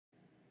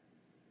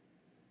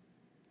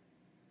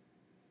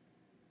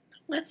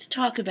Let's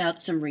talk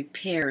about some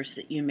repairs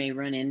that you may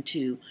run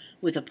into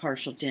with a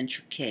partial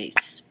denture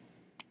case.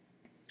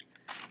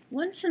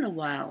 Once in a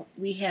while,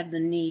 we have the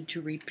need to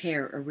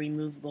repair a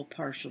removable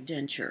partial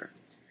denture,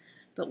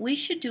 but we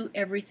should do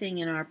everything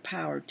in our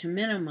power to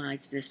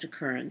minimize this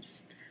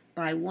occurrence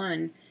by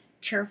one,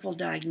 careful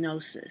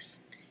diagnosis.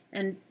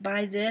 And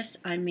by this,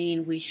 I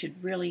mean we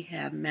should really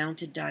have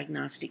mounted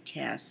diagnostic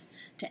casts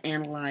to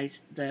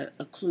analyze the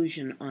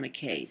occlusion on a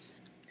case.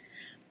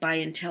 By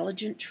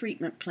intelligent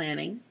treatment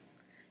planning,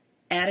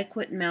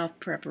 adequate mouth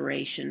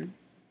preparation,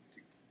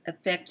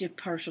 effective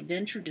partial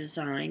denture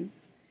design,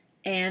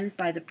 and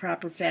by the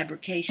proper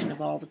fabrication of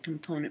all the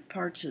component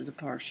parts of the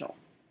partial.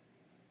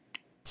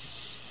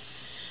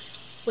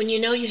 When you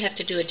know you have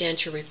to do a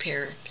denture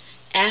repair,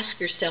 ask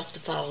yourself the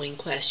following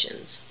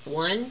questions.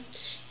 1.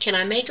 Can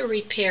I make a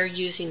repair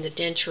using the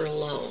denture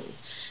alone?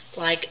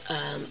 Like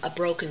a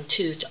broken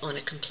tooth on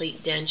a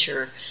complete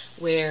denture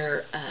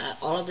where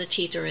all of the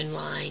teeth are in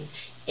line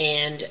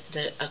and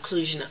the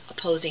occlusion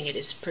opposing it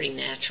is pretty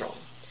natural.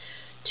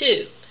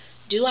 2.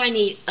 Do I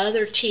need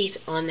other teeth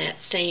on that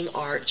same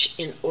arch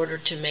in order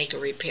to make a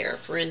repair?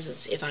 For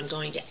instance, if I'm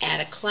going to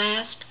add a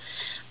clasp,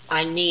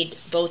 I need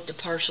both the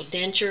partial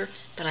denture,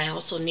 but I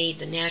also need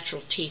the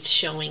natural teeth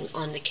showing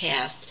on the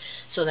cast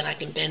so that I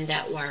can bend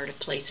that wire to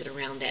place it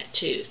around that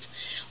tooth.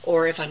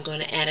 Or if I'm going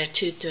to add a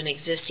tooth to an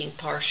existing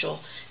partial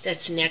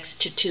that's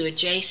next to two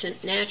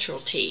adjacent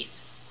natural teeth.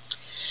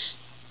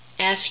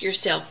 Ask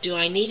yourself, do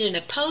I need an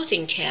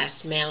opposing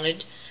cast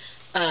mounted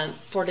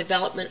for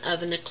development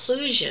of an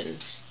occlusion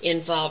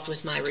involved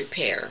with my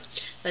repair?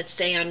 Let's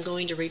say I'm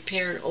going to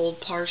repair an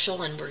old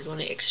partial and we're going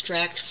to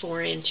extract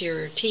 4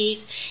 anterior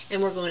teeth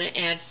and we're going to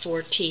add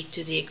 4 teeth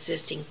to the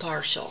existing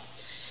partial.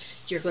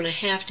 You're going to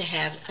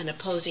have an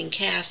opposing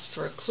cast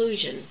for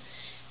occlusion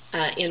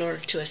in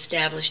order to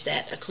establish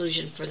that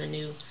occlusion for the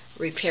new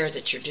repair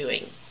that you're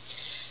doing.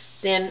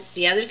 Then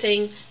the other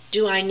thing,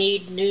 do I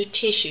need new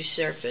tissue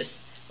surface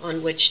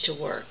on which to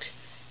work?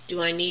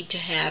 Do I need to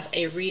have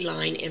a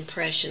reline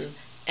impression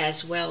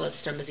as well as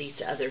some of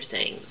these other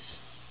things?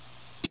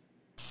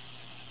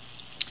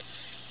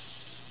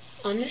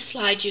 On this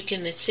slide you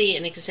can see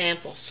an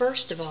example,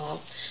 first of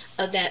all,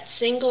 of that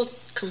single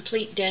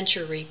complete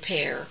denture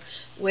repair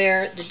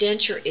where the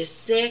denture is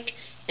thick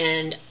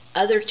and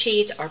other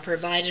teeth are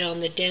provided on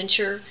the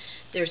denture.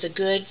 There's a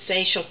good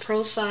facial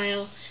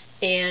profile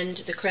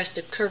and the crest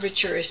of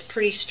curvature is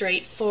pretty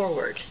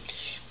straightforward.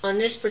 On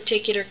this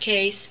particular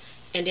case,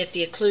 and if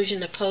the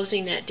occlusion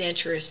opposing that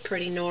denture is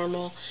pretty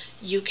normal,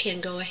 you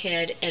can go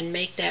ahead and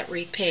make that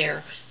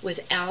repair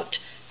without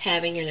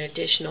having an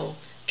additional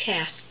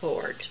cast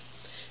board.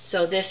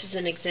 So this is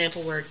an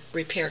example where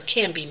repair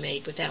can be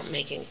made without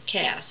making a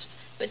cast.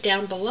 But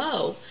down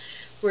below,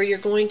 where you're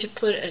going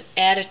to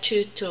add a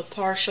tooth to a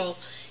partial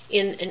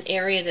in an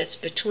area that's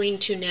between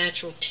two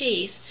natural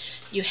teeth,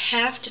 you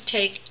have to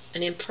take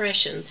an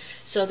impression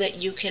so that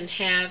you can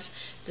have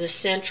the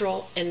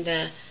central and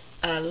the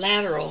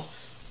lateral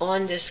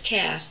on this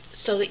cast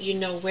so that you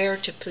know where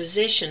to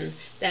position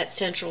that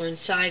central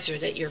incisor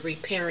that you're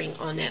repairing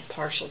on that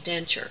partial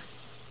denture.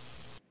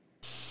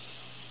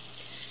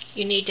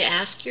 You need to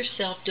ask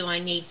yourself, do I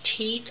need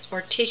teeth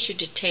or tissue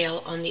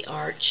detail on the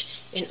arch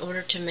in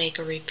order to make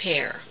a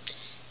repair?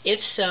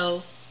 If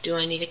so, do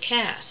I need a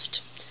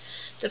cast?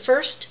 The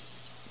first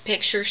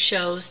picture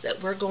shows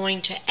that we're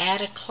going to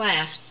add a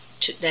clasp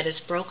that is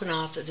broken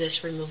off of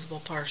this removable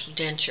partial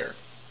denture.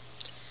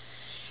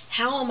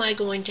 How am I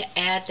going to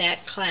add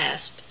that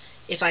clasp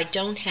if I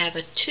don't have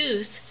a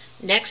tooth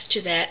next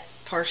to that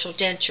partial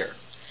denture?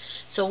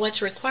 So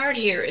what's required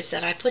here is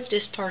that I put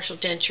this partial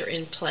denture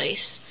in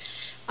place,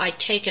 I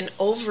take an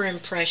over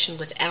impression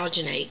with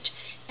alginate,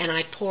 and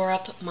I pour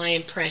up my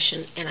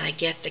impression and I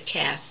get the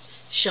cast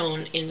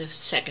shown in the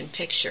second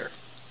picture.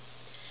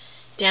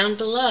 Down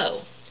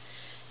below,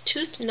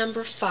 tooth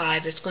number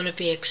 5 is going to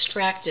be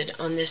extracted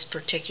on this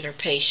particular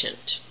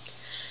patient.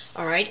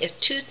 Alright, if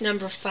tooth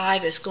number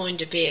 5 is going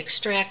to be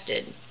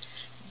extracted,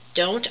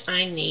 don't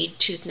I need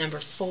tooth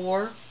number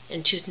 4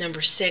 and tooth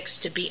number 6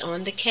 to be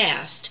on the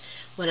cast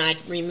when I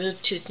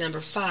remove tooth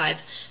number 5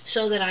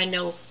 so that I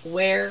know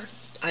where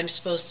I'm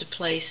supposed to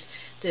place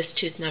this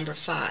tooth number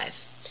 5?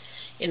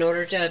 In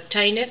order to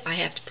obtain it, I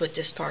have to put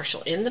this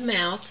partial in the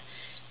mouth,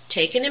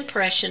 take an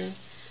impression,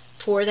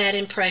 pour that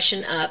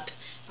impression up.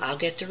 I'll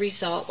get the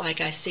result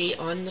like I see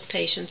on the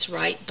patient's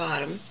right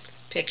bottom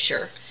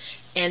picture,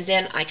 and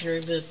then I can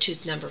remove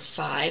tooth number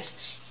 5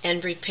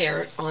 and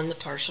repair it on the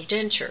partial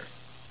denture.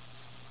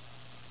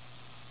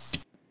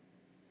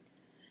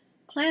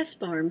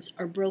 Clasp arms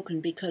are broken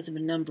because of a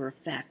number of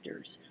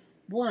factors.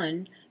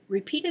 1.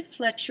 Repeated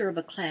flexure of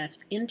a clasp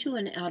into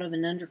and out of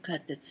an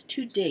undercut that's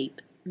too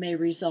deep may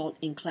result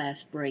in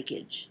clasp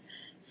breakage.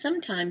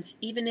 Sometimes,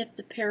 even if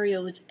the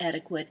perio is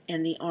adequate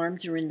and the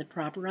arms are in the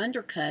proper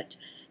undercut,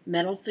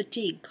 metal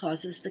fatigue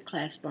causes the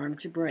clasp arm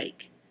to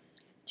break.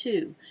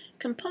 2.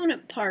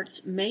 Component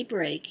parts may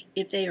break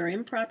if they are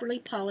improperly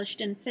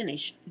polished and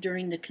finished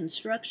during the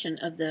construction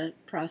of the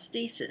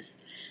prosthesis.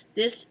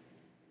 This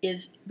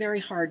is very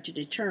hard to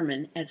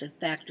determine as a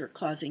factor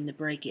causing the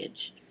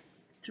breakage.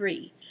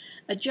 3.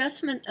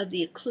 Adjustment of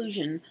the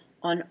occlusion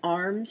on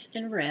arms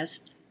and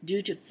wrist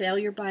due to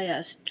failure by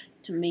us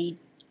to meet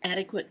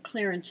adequate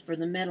clearance for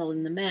the metal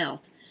in the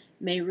mouth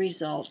may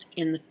result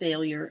in the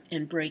failure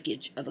and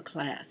breakage of a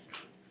clasp.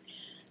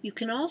 You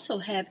can also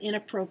have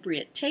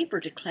inappropriate taper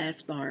to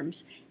clasp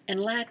arms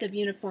and lack of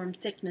uniform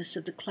thickness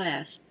of the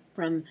clasp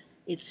from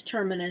its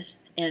terminus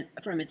and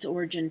from its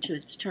origin to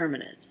its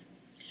terminus.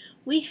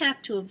 We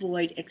have to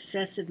avoid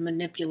excessive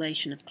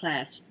manipulation of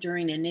clasps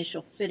during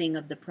initial fitting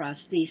of the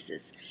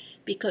prosthesis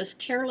because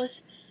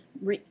careless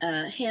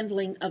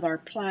handling of our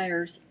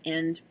pliers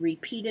and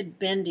repeated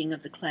bending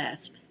of the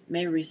clasp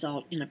may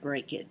result in a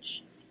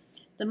breakage.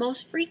 The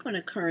most frequent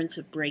occurrence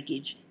of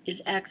breakage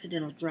is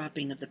accidental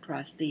dropping of the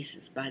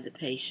prosthesis by the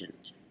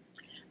patient.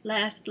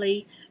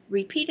 Lastly,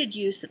 repeated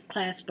use of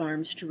clasp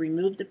arms to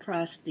remove the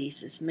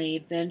prosthesis may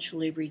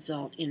eventually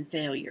result in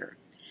failure.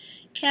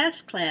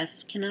 Cast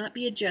clasp cannot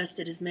be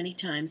adjusted as many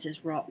times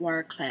as wrought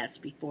wire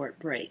clasp before it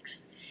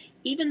breaks.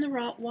 Even the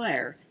wrought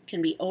wire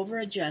can be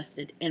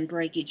over-adjusted and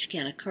breakage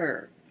can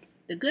occur.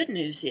 The good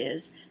news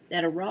is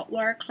that a wrought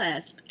wire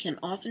clasp can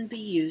often be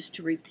used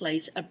to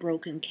replace a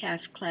broken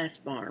cast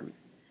clasp arm.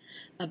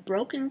 A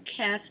broken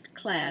cast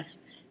clasp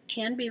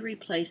can be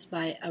replaced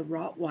by a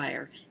wrought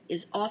wire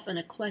is often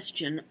a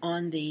question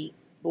on the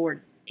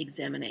board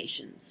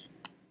examinations.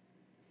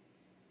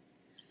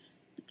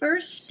 The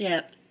first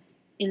step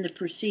in the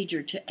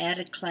procedure to add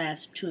a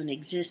clasp to an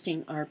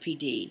existing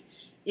RPD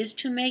is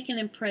to make an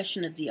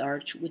impression of the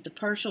arch with the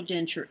partial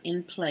denture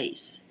in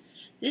place.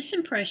 This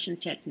impression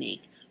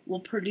technique will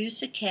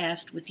produce a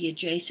cast with the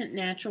adjacent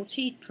natural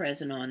teeth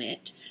present on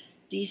it.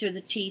 These are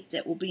the teeth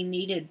that will be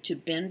needed to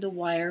bend the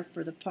wire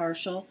for the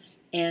partial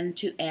and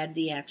to add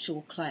the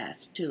actual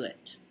clasp to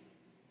it.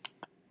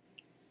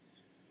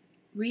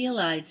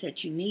 Realize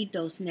that you need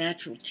those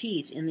natural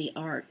teeth in the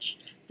arch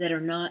that are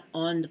not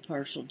on the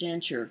partial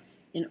denture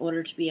in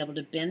order to be able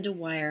to bend a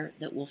wire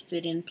that will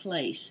fit in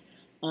place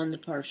on the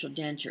partial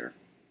denture.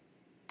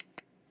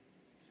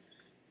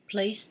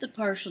 Place the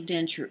partial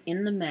denture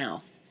in the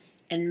mouth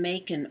and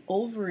make an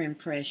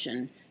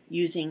over-impression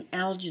using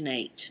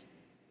alginate.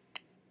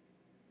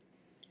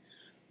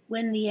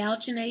 When the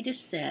alginate is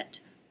set,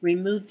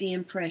 remove the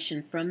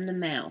impression from the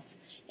mouth,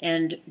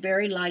 and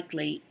very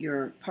likely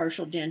your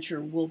partial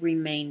denture will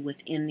remain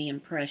within the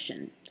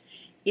impression.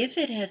 If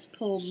it has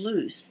pulled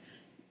loose,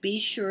 be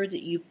sure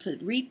that you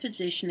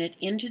reposition it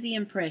into the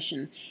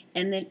impression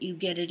and that you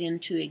get it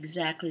into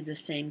exactly the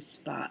same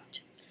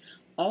spot.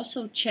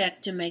 Also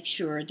check to make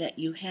sure that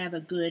you have a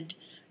good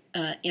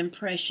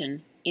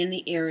impression in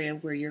the area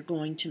where you're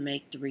going to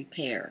make the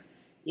repair.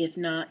 If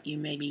not, you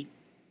maybe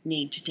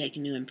need to take a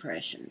new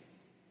impression.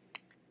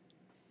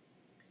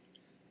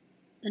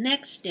 The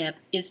next step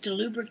is to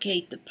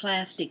lubricate the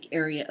plastic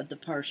area of the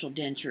partial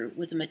denture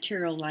with a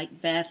material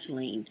like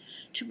Vaseline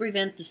to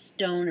prevent the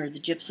stone or the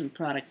gypsum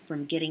product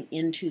from getting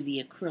into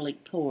the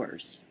acrylic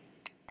pores.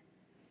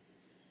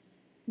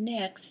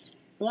 Next,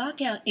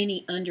 block out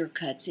any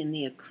undercuts in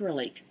the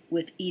acrylic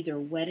with either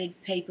wetted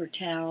paper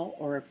towel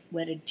or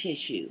wetted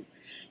tissue.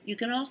 You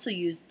can also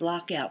use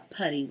block-out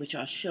putty, which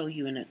I'll show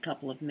you in a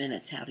couple of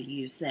minutes how to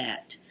use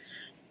that.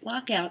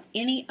 Block out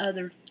any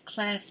other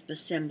clasp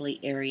assembly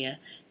area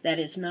that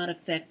is not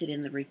affected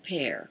in the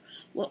repair.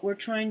 What we're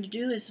trying to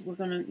do is we're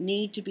going to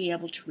need to be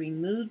able to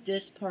remove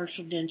this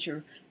partial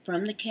denture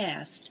from the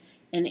cast,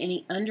 and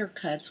any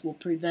undercuts will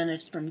prevent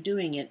us from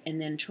doing it,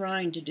 and then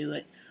trying to do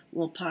it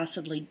will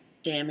possibly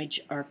damage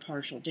our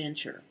partial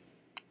denture.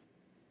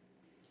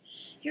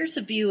 Here's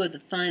a view of the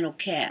final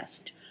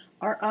cast.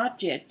 Our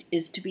object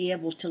is to be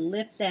able to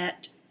lift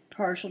that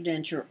partial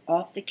denture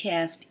off the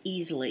cast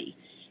easily,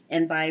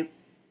 and by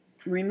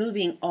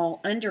removing all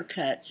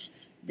undercuts,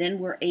 then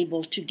we're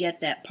able to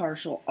get that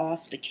partial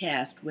off the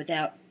cast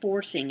without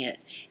forcing it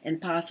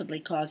and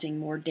possibly causing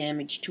more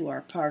damage to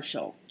our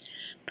partial.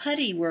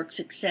 Putty works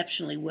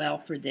exceptionally well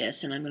for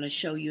this, and I'm going to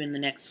show you in the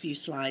next few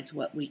slides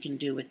what we can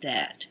do with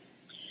that.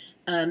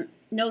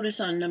 Notice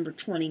on number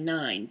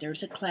 29,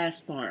 there's a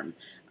clasp arm.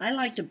 I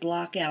like to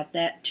block out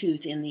that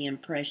tooth in the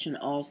impression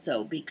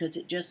also because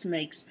it just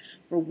makes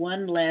for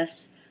one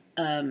less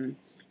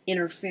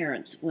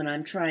interference when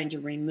I'm trying to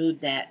remove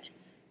that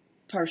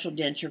partial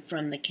denture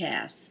from the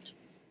cast.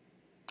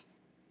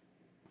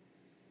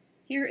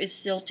 Here is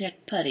Siltec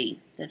putty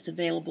that's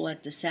available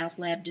at the South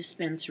Lab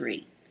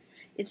dispensary.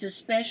 It's a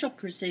special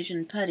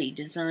precision putty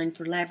designed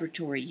for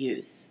laboratory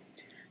use.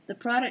 The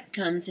product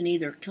comes in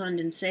either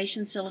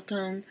condensation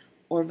silicone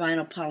or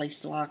vinyl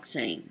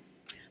polysiloxane.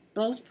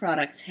 Both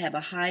products have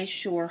a high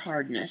shore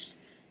hardness,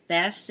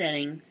 fast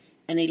setting,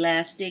 and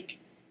elastic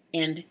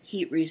and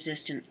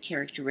heat-resistant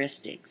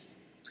characteristics.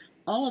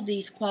 All of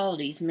these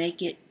qualities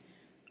make it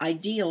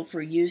ideal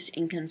for use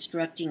in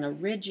constructing a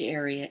ridge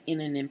area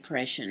in an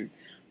impression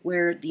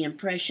where the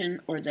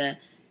impression or the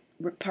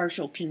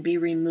partial can be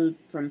removed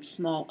from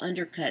small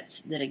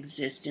undercuts that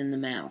exist in the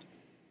mouth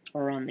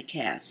or on the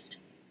cast.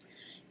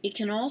 It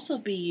can also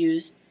be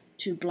used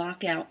to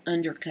block out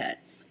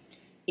undercuts.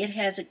 It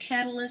has a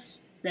catalyst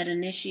that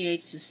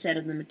initiates the set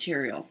of the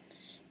material,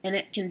 and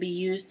it can be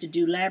used to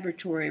do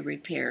laboratory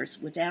repairs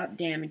without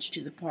damage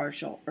to the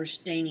partial or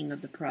staining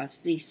of the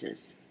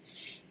prosthesis.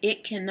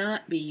 It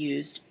cannot be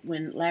used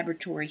when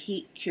laboratory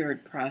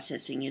heat-cured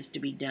processing is to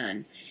be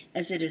done,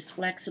 as it is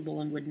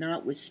flexible and would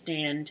not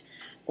withstand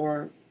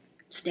or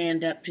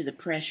stand up to the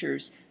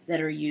pressures that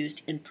are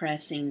used in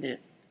pressing the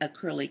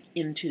acrylic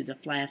into the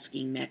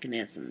flasking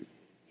mechanism.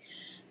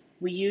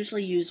 We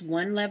usually use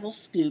 1 level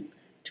scoop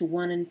to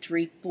 1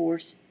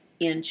 3/4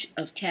 inch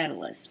of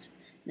catalyst.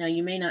 Now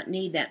you may not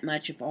need that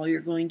much if all you're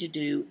going to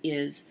do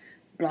is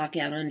block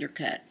out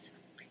undercuts.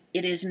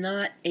 It is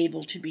not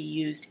able to be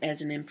used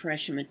as an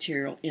impression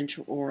material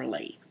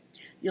intraorally.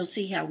 You'll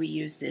see how we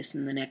use this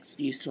in the next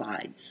few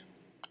slides.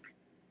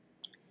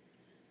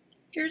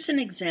 Here's an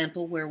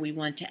example where we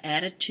want to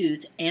add a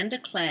tooth and a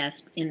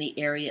clasp in the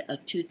area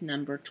of tooth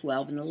number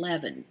 12 and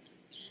 11.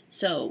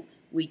 So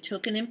we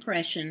took an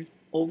impression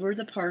over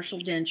the partial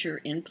denture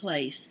in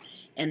place,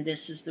 and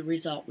this is the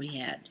result we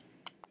had.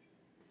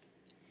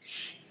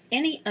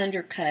 Any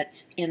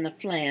undercuts in the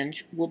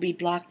flange will be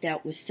blocked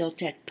out with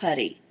Siltec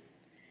putty.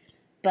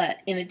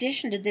 But in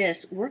addition to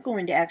this, we're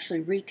going to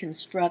actually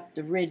reconstruct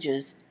the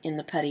ridges in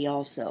the putty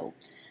also.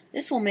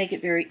 This will make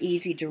it very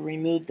easy to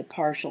remove the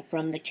partial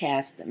from the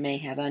cast that may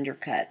have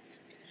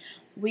undercuts.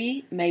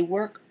 We may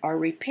work our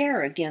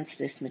repair against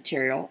this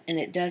material, and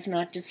it does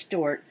not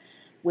distort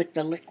with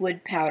the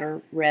liquid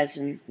powder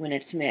resin when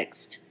it's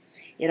mixed.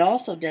 It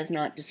also does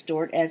not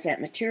distort as that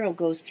material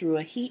goes through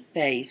a heat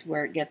phase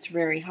where it gets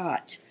very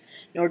hot,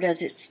 nor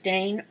does it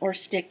stain or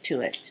stick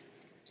to it.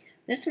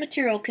 This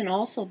material can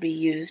also be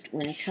used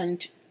when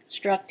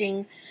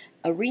constructing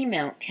a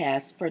remount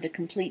cast for the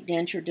complete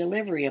denture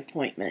delivery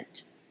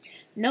appointment.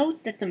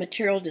 Note that the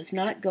material does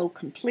not go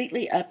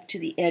completely up to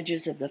the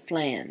edges of the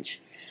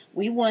flange.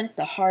 We want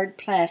the hard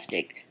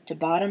plastic to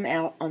bottom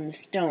out on the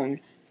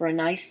stone for a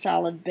nice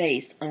solid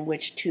base on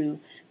which to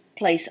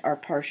place our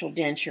partial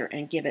denture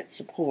and give it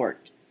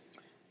support.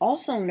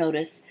 Also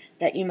notice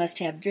that you must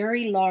have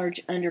very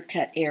large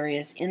undercut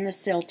areas in the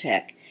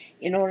Siltec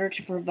in order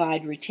to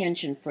provide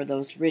retention for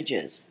those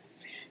ridges.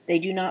 They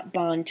do not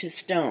bond to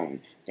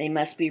stone. They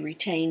must be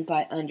retained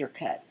by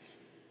undercuts.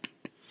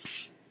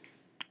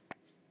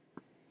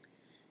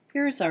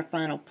 Here is our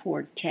final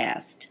poured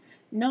cast.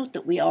 Note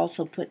that we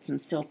also put some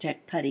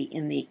Siltec putty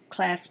in the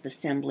clasp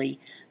assembly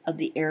of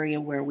the area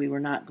where we were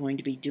not going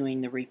to be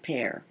doing the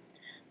repair.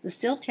 The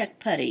Siltec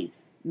putty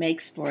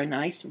makes for a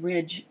nice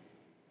ridge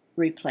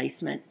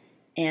replacement,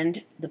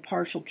 and the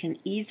partial can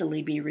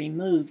easily be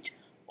removed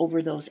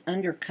over those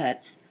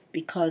undercuts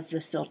because the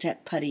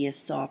Siltec putty is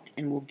soft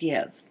and will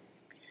give.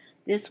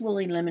 This will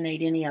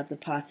eliminate any of the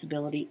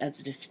possibility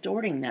of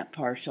distorting that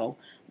partial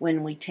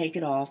when we take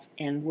it off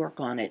and work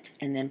on it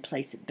and then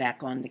place it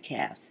back on the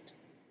cast.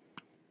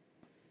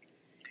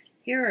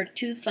 Here are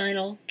 2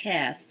 final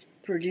casts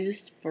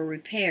produced for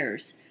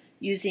repairs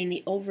using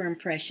the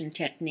overimpression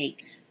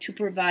technique to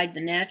provide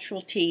the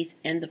natural teeth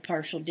and the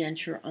partial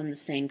denture on the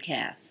same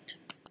cast.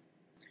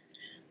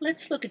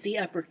 Let's look at the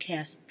upper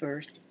cast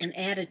first and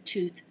add a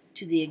tooth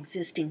to the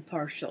existing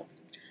partial.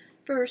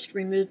 First,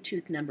 remove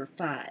tooth number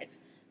 5.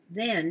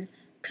 Then,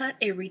 cut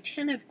a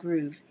retentive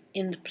groove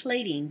in the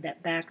plating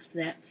that backs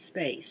that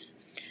space.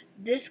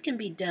 This can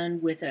be done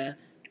with a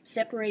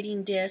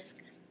separating disc.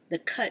 The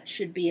cut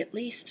should be at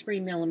least 3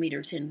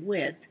 millimeters in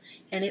width,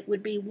 and it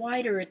would be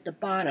wider at the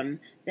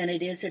bottom than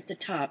it is at the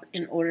top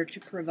in order to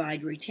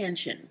provide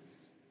retention.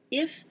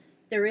 If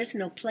there is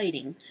no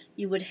plating,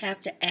 you would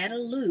have to add a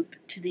loop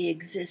to the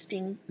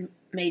existing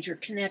major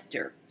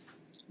connector.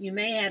 You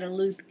may add a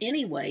loop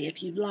anyway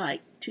if you'd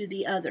like to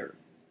the other.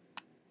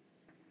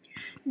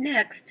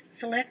 Next,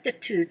 select a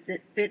tooth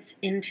that fits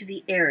into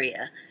the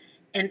area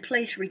and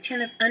place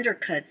retentive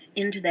undercuts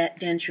into that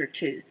denture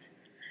tooth.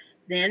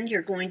 Then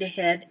you're going to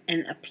head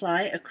and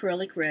apply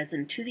acrylic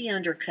resin to the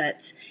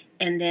undercuts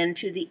and then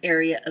to the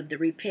area of the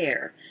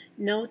repair.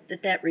 Note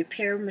that that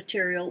repair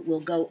material will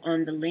go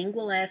on the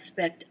lingual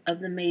aspect of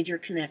the major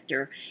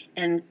connector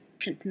and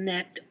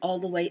connect all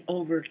the way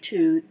over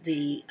to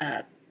the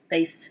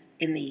base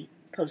in the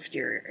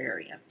posterior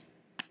area.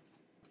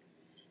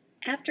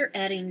 After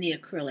adding the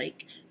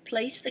acrylic,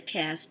 place the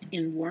cast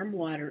in warm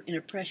water in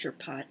a pressure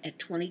pot at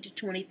 20 to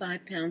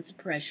 25 pounds of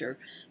pressure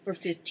for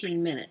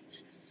 15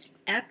 minutes.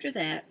 After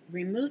that,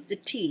 remove the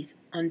teeth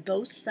on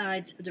both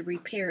sides of the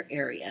repair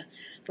area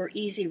for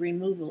easy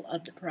removal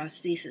of the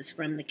prosthesis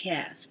from the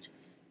cast.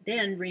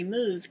 Then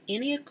remove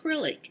any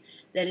acrylic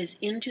that is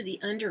into the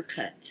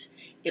undercuts.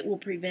 It will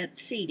prevent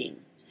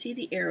seeding. See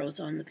the arrows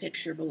on the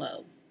picture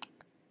below.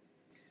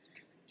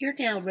 You're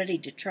now ready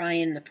to try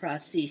in the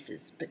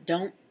prosthesis, but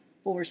don't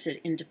force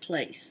it into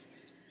place.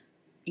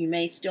 You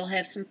may still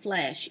have some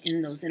flash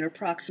in those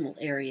interproximal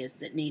areas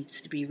that needs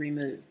to be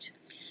removed.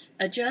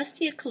 Adjust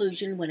the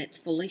occlusion when it's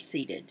fully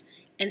seated,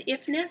 and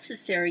if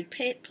necessary,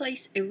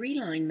 place a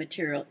reline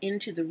material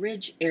into the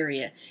ridge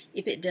area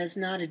if it does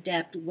not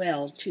adapt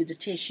well to the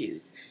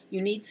tissues.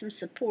 You need some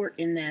support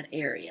in that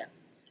area.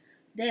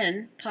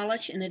 Then,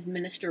 polish and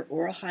administer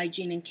oral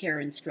hygiene and care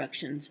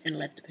instructions and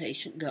let the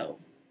patient go.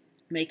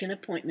 Make an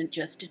appointment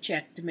just to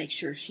check to make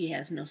sure she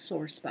has no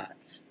sore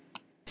spots.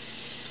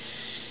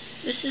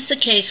 This is the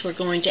case we're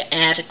going to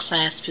add a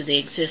clasp to the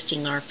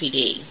existing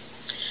RPD.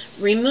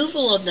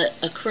 Removal of the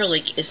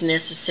acrylic is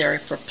necessary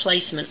for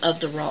placement of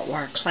the wrought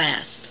wire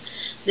clasp.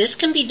 This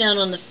can be done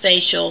on the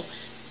facial,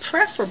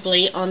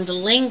 preferably on the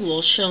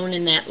lingual shown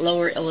in that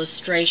lower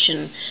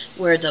illustration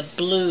where the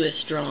blue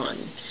is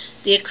drawn.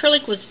 The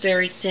acrylic was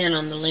very thin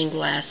on the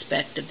lingual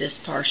aspect of this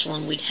partial,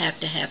 and we'd have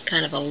to have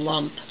kind of a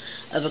lump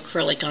of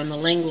acrylic on the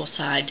lingual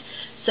side,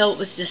 so it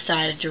was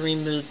decided to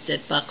remove the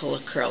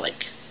buccal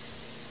acrylic.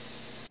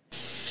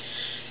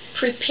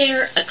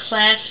 Prepare a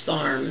clasp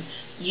arm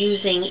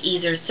using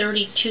either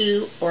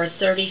 32 or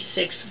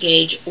 36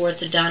 gauge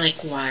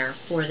orthodontic wire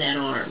for that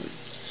arm.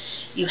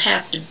 You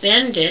have to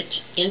bend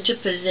it into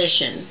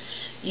position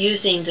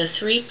using the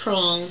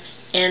 3-prong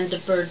and the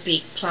bird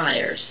beak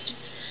pliers.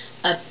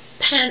 A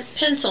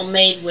pencil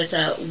made with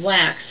a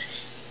wax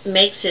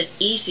makes it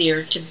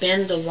easier to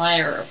bend the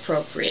wire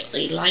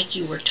appropriately, like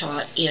you were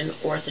taught in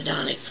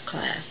orthodontics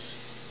class.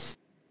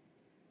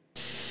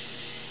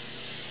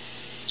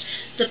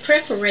 The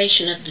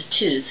preparation of the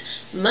tooth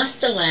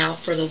must allow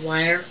for the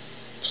wire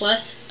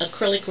plus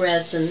acrylic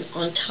resin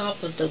on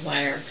top of the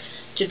wire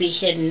to be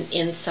hidden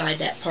inside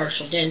that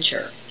partial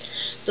denture.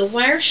 The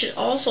wire should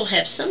also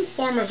have some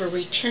form of a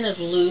retentive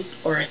loop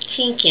or a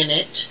kink in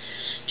it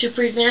to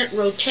prevent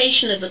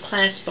rotation of the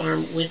clasp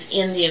arm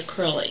within the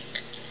acrylic.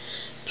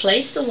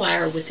 Place the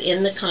wire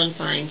within the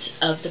confines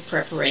of the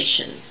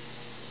preparation.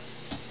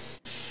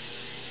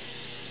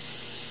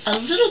 A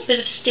little bit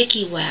of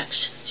sticky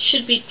wax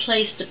should be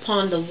placed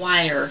upon the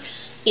wire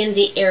in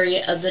the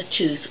area of the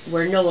tooth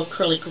where no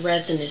acrylic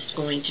resin is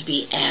going to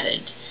be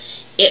added.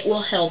 It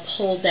will help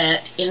hold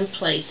that in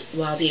place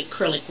while the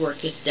acrylic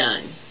work is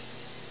done.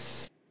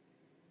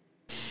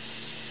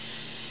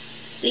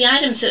 The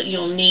items that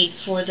you'll need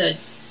for the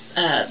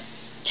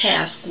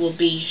task will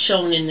be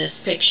shown in this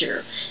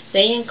picture.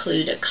 They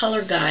include a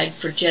color guide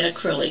for jet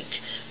acrylic.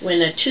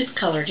 When a tooth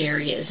colored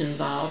area is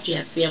involved, you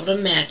have to be able to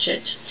match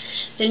it.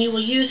 Then you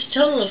will use a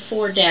total of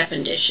 4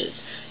 dappen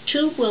dishes.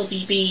 2 will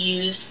be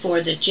used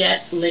for the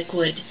jet,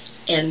 liquid,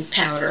 and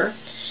powder,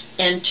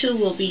 and 2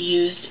 will be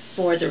used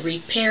for the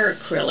repair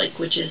acrylic,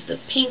 which is the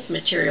pink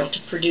material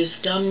to produce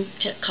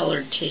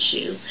gum-colored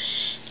tissue,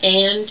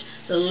 and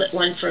the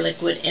 1 for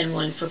liquid and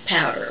 1 for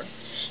powder.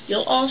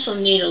 You'll also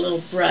need a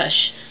little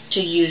brush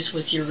to use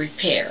with your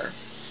repair.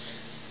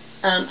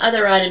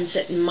 Other items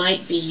that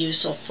might be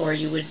useful for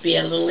you would be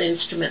a little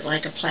instrument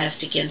like a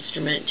plastic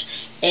instrument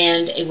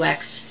and a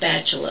wax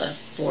spatula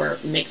for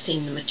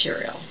mixing the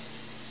material.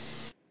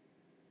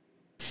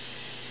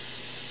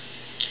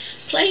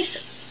 Place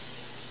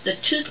the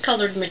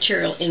tooth-colored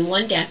material in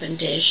one dappen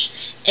dish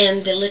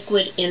and the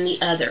liquid in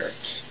the other.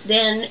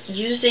 Then,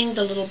 using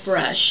the little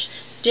brush,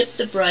 dip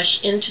the brush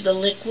into the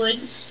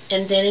liquid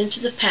and then into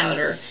the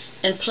powder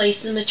and place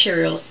the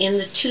material in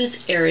the tooth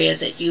area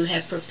that you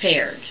have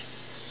prepared.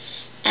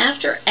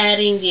 After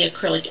adding the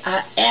acrylic,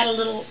 add a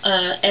little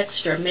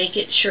extra. Make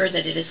it sure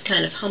that it is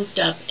kind of humped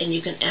up and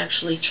you can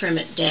actually trim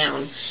it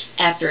down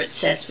after it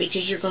sets,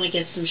 because you're going to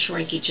get some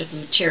shrinkage of the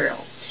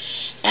material.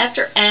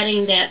 After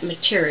adding that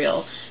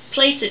material,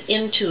 place it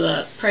into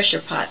a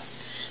pressure pot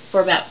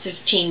for about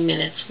 15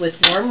 minutes with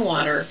warm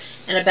water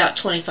and about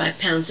 25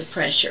 pounds of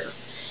pressure.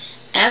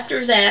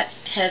 After that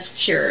has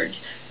cured,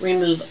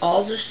 remove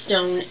all the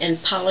stone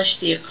and polish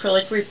the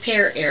acrylic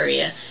repair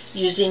area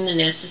using the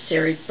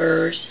necessary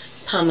burrs,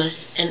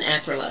 pumice, and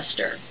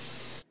acryluster.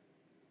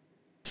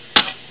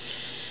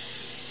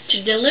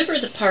 To deliver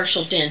the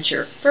partial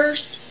denture,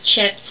 first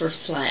check for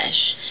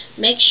flash.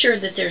 Make sure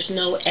that there's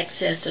no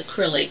excess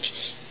acrylic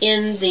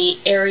in the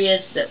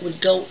areas that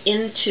would go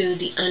into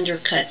the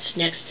undercuts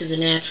next to the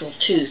natural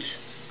tooth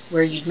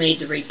where you'd made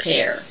the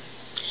repair.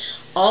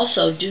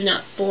 Also, do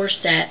not force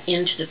that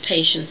into the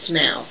patient's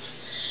mouth,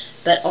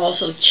 but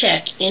also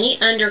check any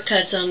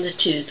undercuts on the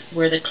tooth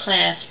where the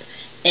clasp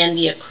and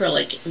the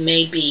acrylic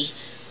may be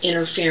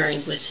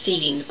interfering with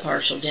seating the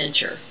partial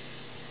denture.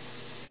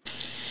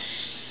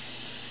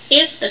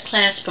 If the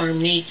clasp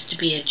arm needs to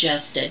be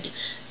adjusted,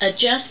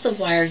 adjust the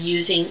wire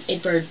using a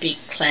bird beak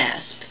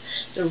clasp.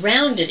 The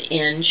rounded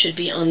end should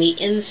be on the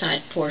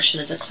inside portion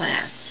of the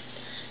clasp.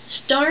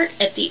 Start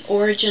at the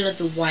origin of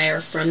the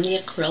wire from the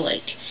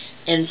acrylic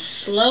and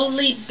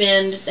slowly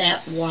bend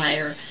that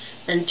wire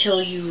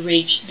until you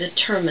reach the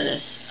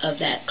terminus of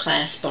that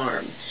clasp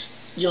arm.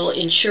 You'll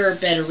ensure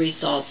better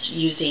results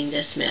using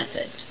this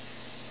method.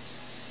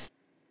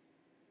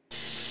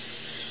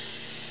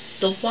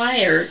 The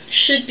wire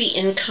should be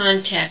in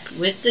contact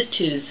with the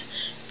tooth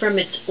from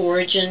its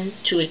origin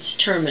to its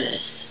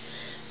terminus.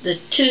 The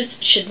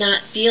tooth should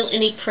not feel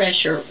any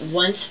pressure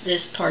once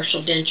this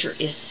partial denture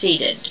is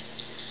seated.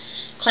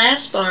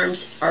 Clasp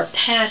arms are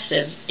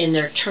passive in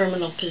their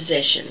terminal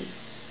position.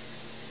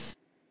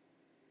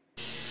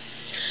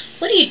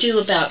 What do you do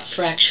about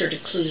fractured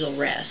occlusal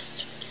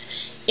rest?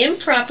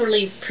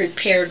 Improperly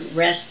prepared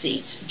rest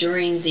seats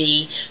during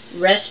the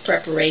rest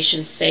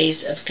preparation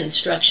phase of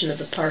construction of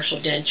the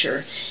partial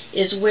denture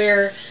is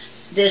where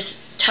this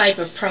type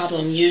of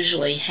problem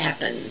usually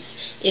happens.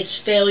 It's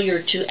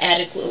failure to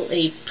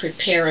adequately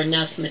prepare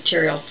enough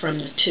material from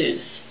the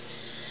tooth.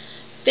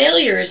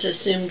 Failure is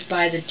assumed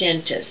by the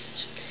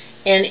dentist,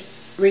 and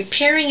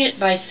repairing it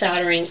by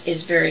soldering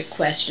is very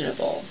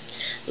questionable.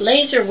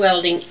 Laser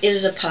welding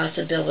is a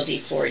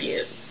possibility for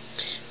you,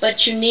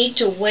 but you need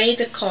to weigh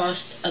the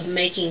cost of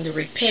making the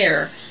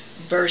repair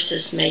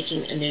versus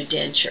making a new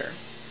denture.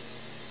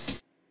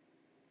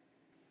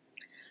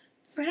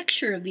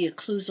 Fracture of the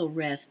occlusal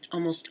rest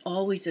almost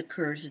always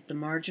occurs at the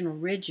marginal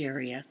ridge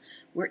area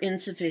where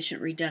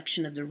insufficient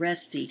reduction of the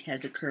rest seat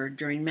has occurred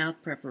during mouth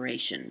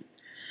preparation.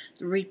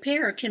 The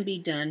repair can be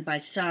done by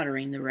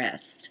soldering the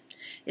rest.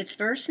 It's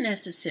first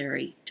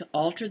necessary to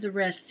alter the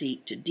rest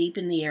seat to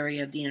deepen the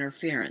area of the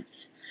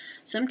interference.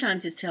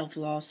 Sometimes it's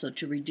helpful also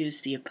to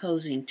reduce the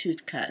opposing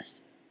tooth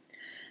cusp.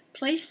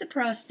 Place the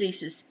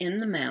prosthesis in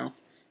the mouth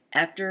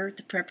after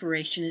the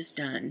preparation is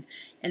done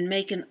and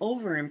make an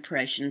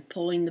over-impression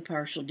pulling the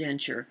partial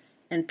denture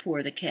and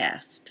pour the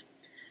cast.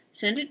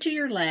 Send it to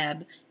your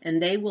lab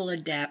and they will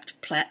adapt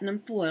platinum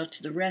foil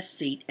to the rest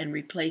seat and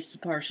replace the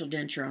partial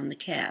denture on the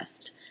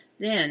cast.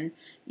 Then,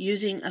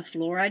 using a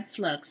fluoride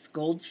flux,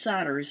 gold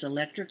solder is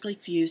electrically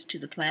fused to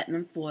the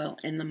platinum foil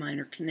and the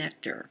minor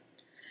connector.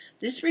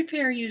 This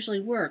repair usually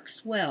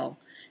works well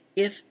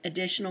if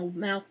additional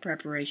mouth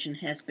preparation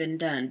has been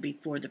done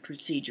before the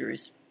procedure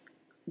is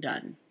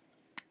done.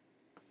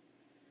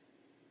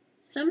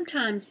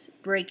 Sometimes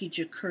breakage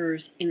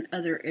occurs in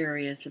other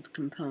areas of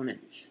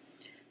components.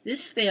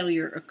 This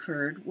failure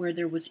occurred where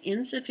there was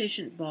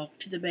insufficient bulk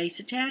to the base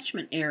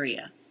attachment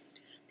area.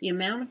 The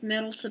amount of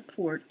metal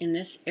support in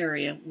this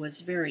area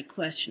was very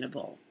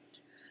questionable.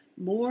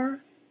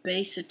 More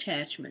base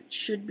attachment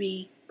should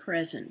be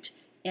present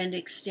and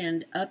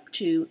extend up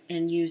to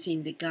and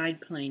using the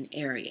guide plane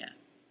area.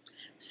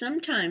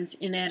 Sometimes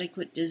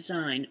inadequate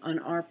design on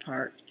our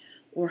part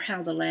or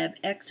how the lab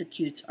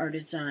executes our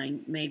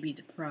design may be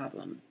the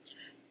problem,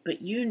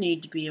 but you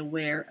need to be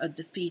aware of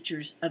the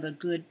features of a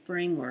good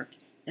framework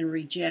and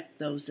reject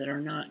those that are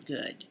not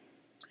good.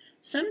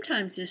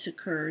 Sometimes this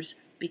occurs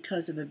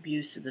because of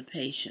abuse of the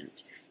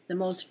patient, the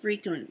most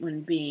frequent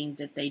one being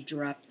that they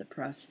drop the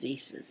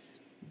prosthesis.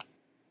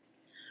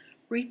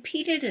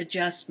 Repeated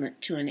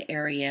adjustment to an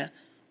area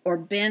or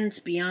bends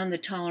beyond the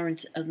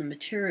tolerance of the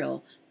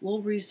material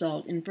will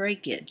result in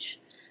breakage.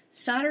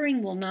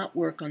 Soldering will not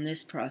work on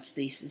this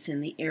prosthesis in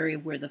the area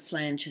where the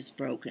flange is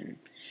broken.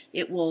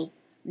 It will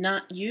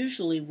not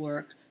usually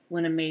work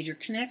when a major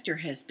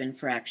connector has been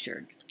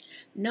fractured.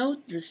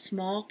 Note the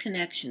small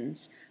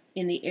connections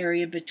in the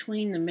area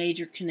between the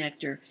major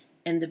connector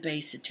and the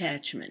base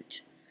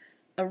attachment.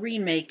 A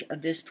remake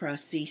of this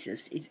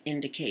prosthesis is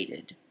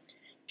indicated.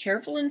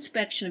 Careful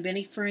inspection of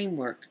any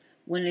framework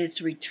when it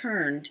is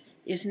returned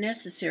is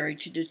necessary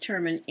to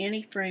determine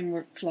any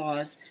framework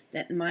flaws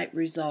that might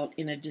result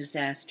in a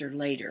disaster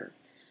later.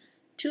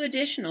 2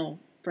 additional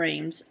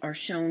frames are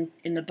shown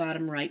in the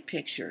bottom right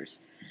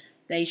pictures.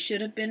 They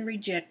should have been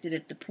rejected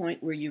at the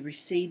point where you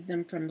received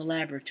them from the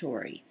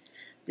laboratory.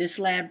 This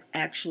lab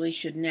actually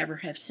should never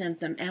have sent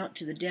them out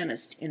to the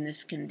dentist in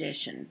this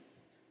condition.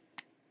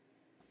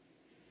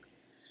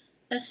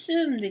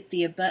 Assume that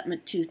the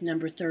abutment tooth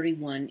number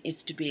 31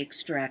 is to be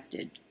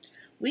extracted.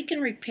 We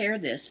can repair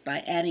this by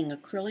adding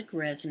acrylic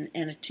resin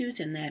and a tooth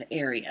in that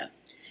area.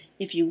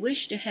 If you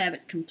wish to have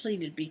it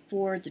completed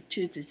before the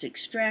tooth is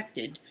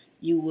extracted,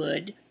 you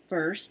would,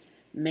 first,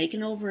 make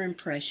an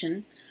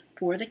over-impression,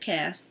 pour the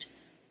cast,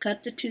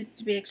 cut the tooth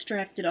to be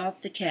extracted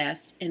off the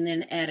cast, and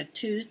then add a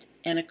tooth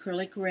and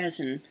acrylic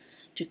resin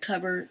to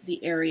cover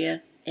the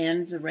area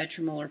and the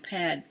retromolar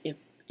pad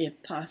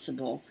if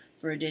possible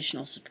for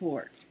additional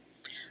support.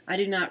 I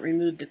do not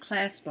remove the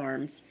clasp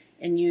arms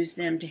and use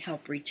them to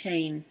help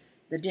retain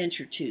the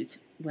denture tooth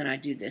when I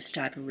do this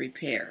type of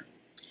repair.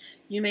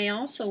 You may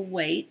also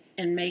wait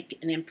and make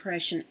an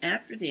impression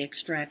after the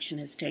extraction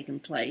has taken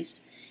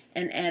place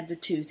and add the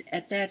tooth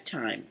at that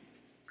time.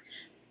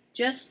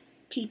 Just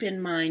keep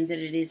in mind that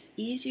it is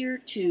easier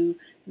to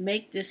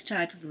make this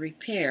type of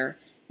repair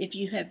if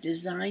you have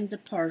designed the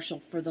partial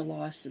for the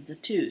loss of the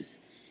tooth.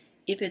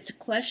 If it's a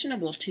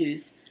questionable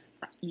tooth,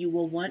 you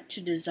will want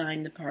to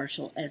design the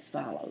partial as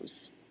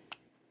follows.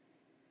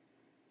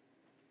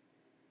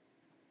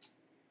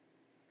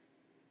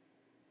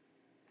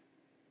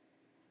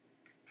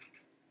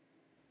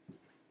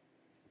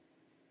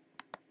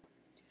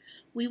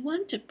 We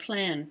want to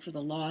plan for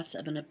the loss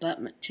of an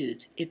abutment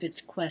tooth if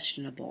it's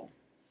questionable.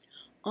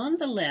 On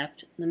the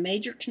left, the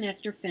major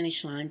connector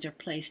finish lines are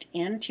placed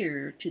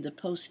anterior to the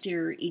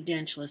posterior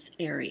edentulous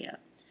area.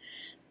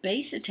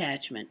 Base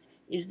attachment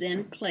is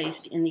then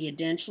placed in the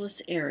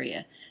edentulous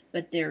area,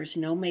 but there is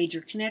no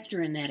major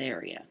connector in that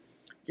area.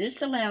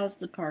 This allows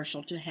the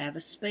partial to have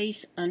a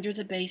space under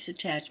the base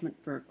attachment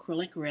for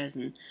acrylic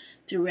resin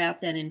throughout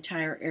that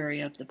entire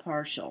area of the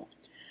partial.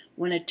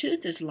 When a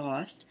tooth is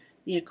lost,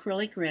 The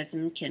acrylic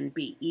resin can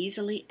be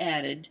easily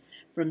added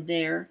from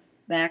there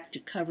back to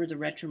cover the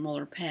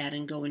retromolar pad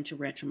and go into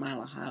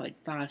retromylohyoid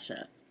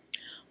fossa.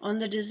 On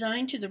the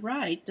design to the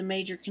right, the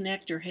major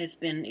connector has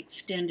been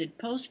extended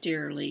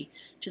posteriorly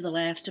to the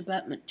last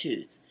abutment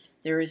tooth.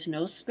 There is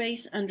no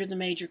space under the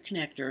major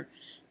connector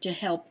to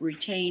help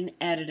retain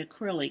added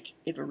acrylic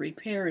if a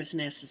repair is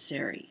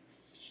necessary.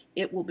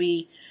 It will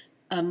be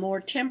a more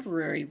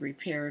temporary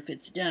repair if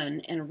it's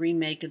done, and a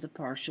remake of the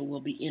partial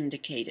will be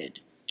indicated.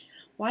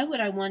 Why would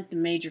I want the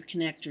major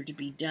connector to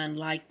be done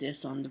like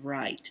this on the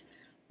right?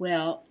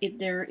 Well, if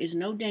there is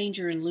no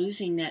danger in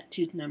losing that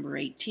tooth number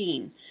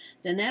 18,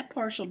 then that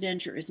partial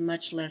denture is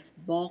much less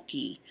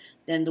bulky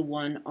than the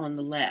one on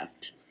the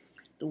left.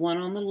 The one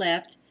on the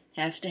left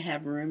has to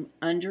have room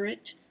under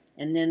it,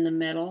 and then the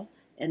metal,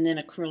 and then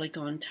acrylic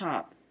on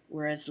top,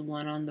 whereas the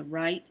one on the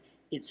right,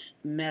 it's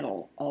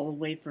metal all the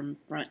way from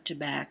front to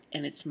back,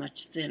 and it's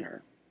much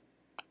thinner.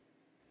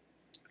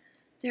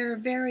 There are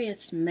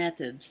various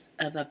methods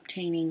of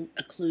obtaining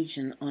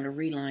occlusion on a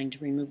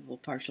relined removable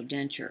partial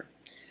denture.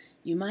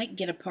 You might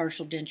get a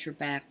partial denture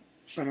back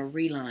from a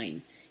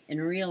reline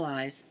and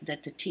realize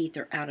that the teeth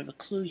are out of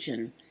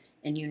occlusion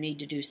and you need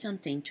to do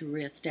something to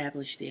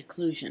reestablish the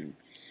occlusion.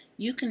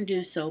 You can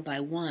do so by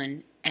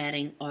 1.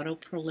 Adding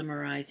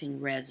autopolymerizing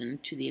resin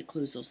to the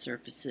occlusal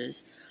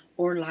surfaces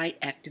or light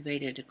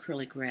activated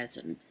acrylic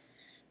resin.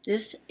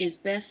 This is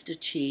best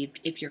achieved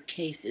if your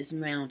case is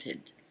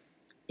mounted.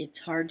 It's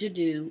hard to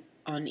do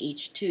on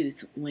each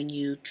tooth when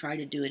you try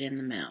to do it in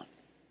the mouth.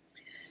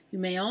 You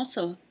may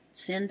also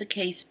send the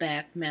case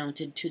back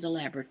mounted to the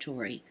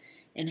laboratory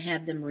and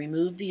have them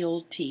remove the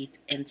old teeth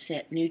and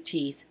set new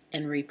teeth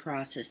and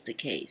reprocess the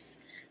case.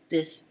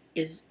 This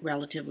is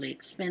relatively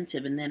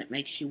expensive, and then it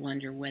makes you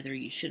wonder whether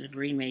you should have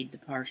remade the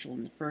partial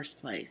in the first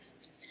place.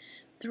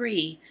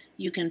 3.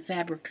 You can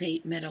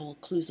fabricate metal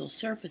occlusal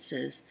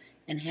surfaces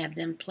and have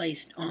them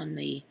placed on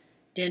the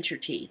denture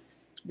teeth.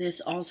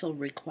 This also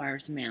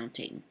requires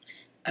mounting.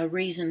 A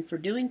reason for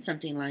doing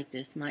something like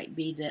this might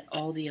be that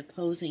all the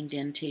opposing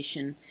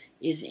dentition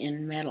is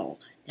in metal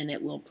and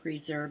it will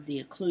preserve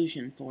the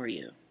occlusion for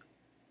you.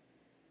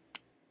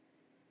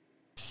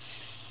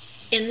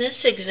 In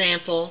this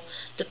example,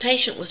 the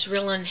patient was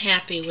real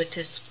unhappy with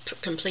this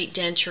complete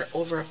denture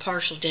over a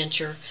partial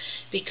denture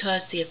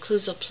because the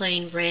occlusal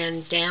plane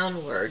ran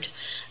downward.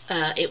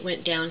 It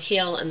went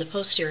downhill and the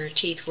posterior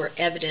teeth were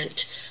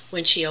evident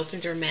when she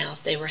opened her mouth.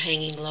 They were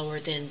hanging lower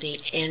than the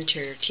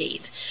anterior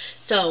teeth.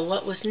 So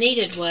what was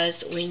needed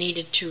was we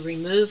needed to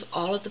remove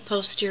all of the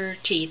posterior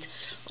teeth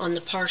on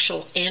the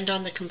partial and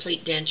on the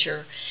complete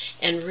denture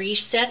and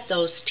reset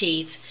those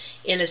teeth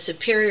in a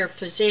superior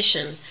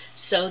position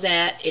so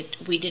that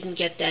we didn't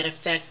get that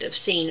effect of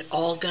seeing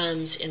all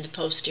gums in the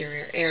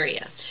posterior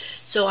area.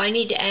 So I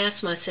need to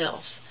ask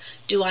myself,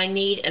 do I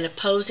need an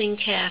opposing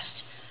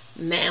cast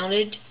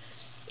mounted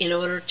in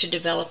order to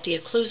develop the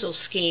occlusal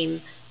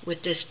scheme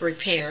with this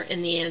repair?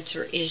 And the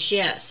answer is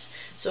yes.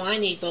 So I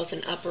need both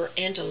an upper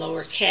and a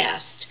lower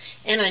cast,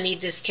 and I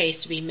need this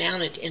case to be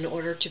mounted in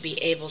order to be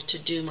able to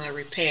do my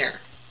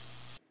repair.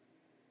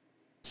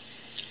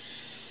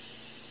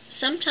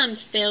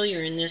 Sometimes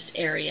failure in this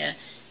area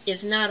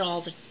is not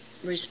all the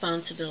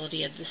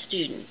responsibility of the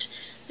student.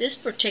 This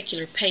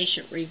particular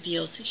patient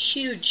reveals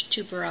huge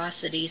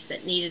tuberosities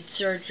that needed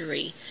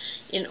surgery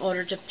in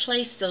order to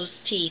place those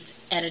teeth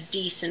at a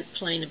decent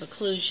plane of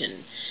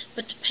occlusion,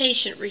 but the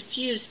patient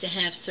refused to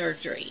have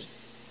surgery.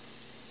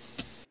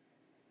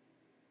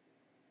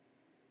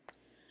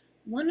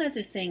 One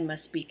other thing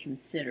must be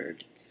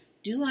considered.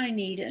 Do I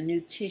need a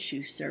new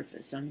tissue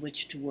surface on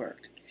which to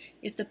work?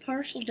 If the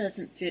partial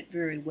doesn't fit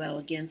very well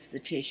against the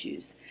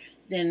tissues,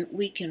 then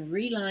we can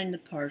reline the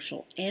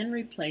partial and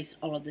replace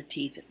all of the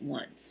teeth at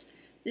once.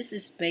 This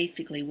is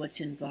basically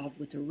what's involved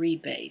with a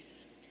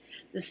rebase.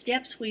 The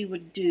steps we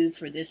would do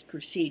for this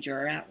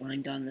procedure are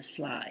outlined on the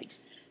slide.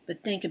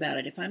 But think about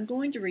it. If I'm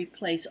going to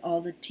replace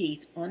all the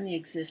teeth on the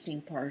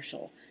existing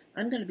partial,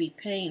 I'm going to be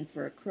paying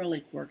for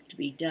acrylic work to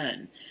be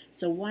done.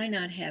 So why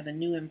not have a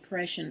new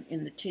impression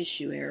in the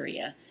tissue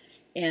area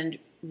and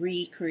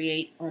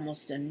recreate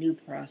almost a new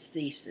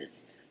prosthesis?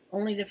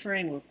 Only the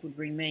framework would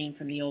remain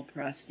from the old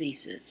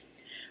prosthesis.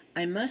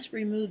 I must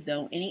remove,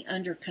 though, any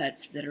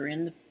undercuts that are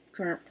in the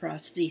current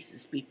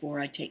prosthesis before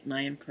I take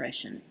my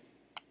impression.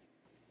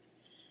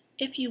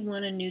 If you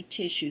want a new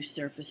tissue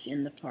surface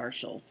in the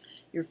partial,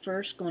 you're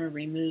first going to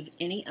remove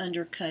any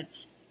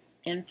undercuts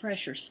and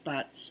pressure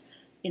spots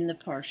in the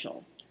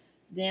partial.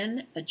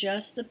 Then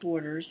adjust the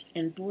borders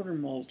and border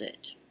mold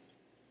it.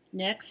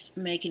 Next,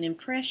 make an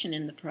impression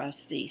in the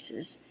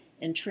prosthesis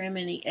and trim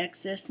any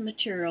excess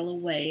material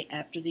away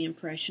after the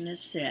impression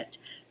is set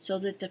so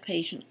that the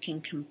patient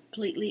can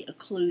completely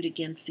occlude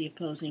against the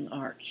opposing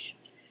arch.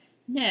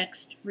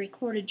 Next,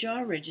 record a jaw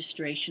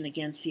registration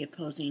against the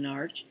opposing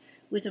arch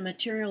with a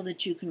material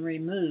that you can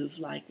remove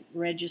like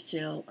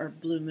Regisil or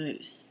Blue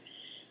Mousse.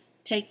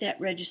 Take that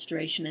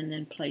registration and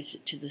then place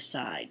it to the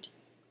side.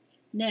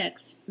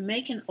 Next,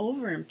 make an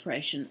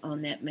overimpression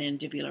on that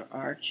mandibular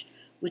arch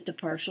with the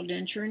partial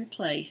denture in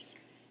place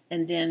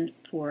and then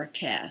pour a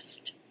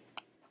cast.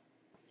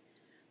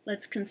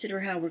 Let's consider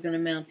how we're going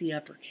to mount the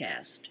upper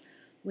cast.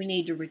 We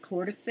need to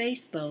record a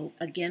face bow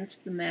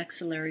against the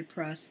maxillary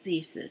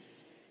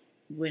prosthesis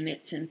when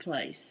it's in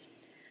place.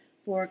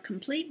 For a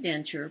complete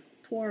denture,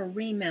 pour a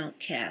remount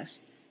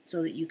cast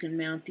so that you can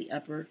mount the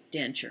upper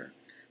denture.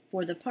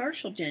 For the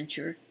partial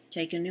denture,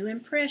 take a new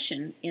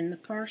impression in the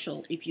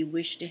partial if you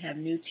wish to have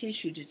new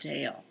tissue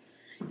detail,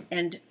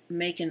 and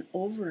make an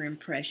over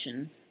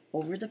impression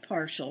over the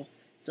partial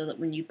so that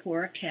when you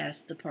pour a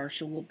cast, the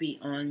partial will be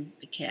on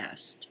the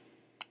cast.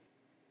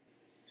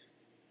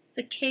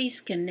 The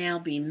case can now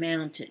be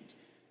mounted.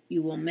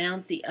 You will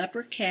mount the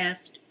upper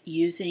cast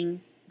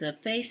using the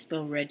face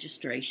bow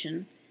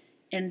registration,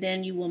 and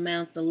then you will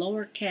mount the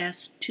lower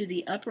cast to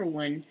the upper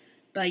one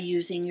by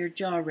using your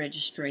jaw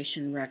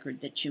registration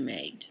record that you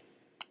made.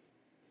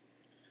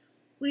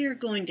 We are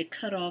going to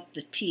cut off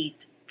the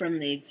teeth from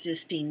the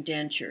existing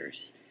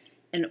dentures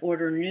and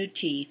order new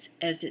teeth,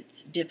 as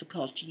it's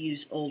difficult to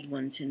use old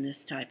ones in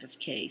this type of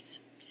case.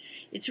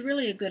 It's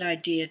really a good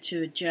idea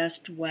to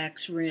adjust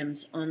wax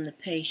rims on the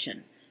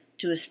patient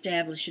to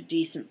establish a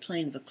decent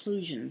plane of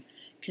occlusion,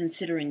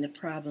 considering the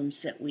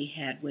problems that we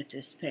had with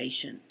this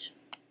patient.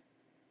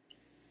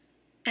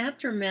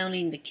 After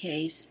mounting the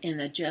case and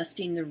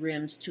adjusting the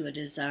rims to a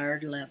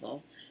desired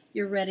level,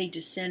 you're ready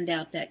to send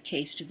out that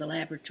case to the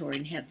laboratory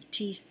and have the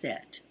teeth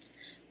set.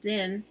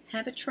 Then,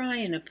 have a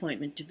try-in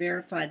appointment to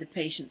verify the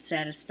patient's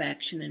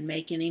satisfaction and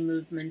make any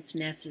movements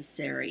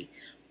necessary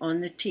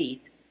on the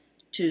teeth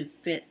to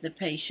fit the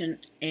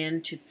patient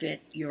and to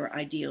fit your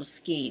ideal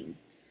scheme.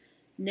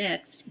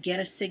 Next, get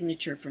a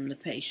signature from the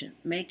patient.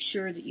 Make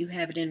sure that you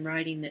have it in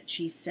writing that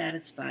she's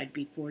satisfied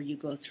before you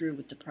go through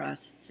with the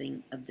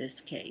processing of this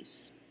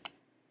case.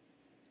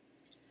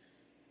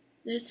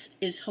 This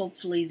is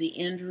hopefully the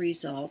end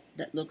result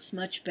that looks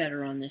much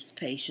better on this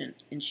patient,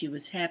 and she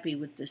was happy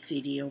with the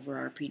CD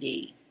over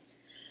RPD.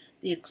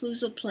 The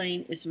occlusal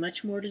plane is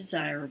much more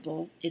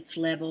desirable. It's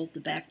level,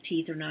 the back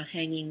teeth are not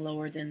hanging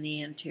lower than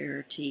the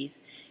anterior teeth,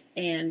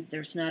 and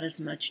there's not as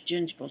much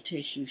gingival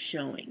tissue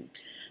showing.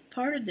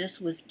 Part of this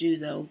was due,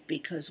 though,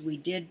 because we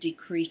did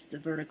decrease the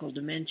vertical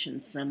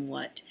dimension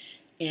somewhat,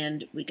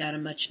 and we got a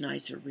much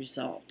nicer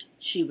result.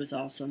 She was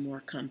also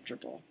more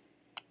comfortable.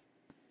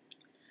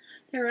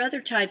 There are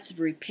other types of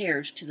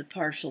repairs to the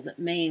partial that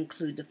may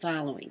include the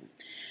following: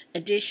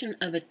 addition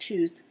of a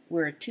tooth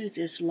where a tooth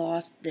is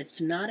lost that's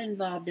not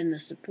involved in the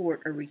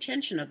support or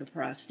retention of the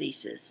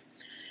prosthesis.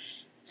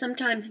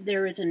 Sometimes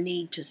there is a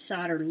need to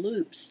solder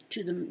loops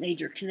to the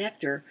major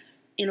connector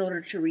in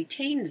order to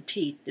retain the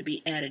teeth to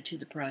be added to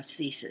the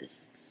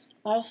prosthesis.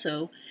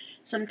 Also,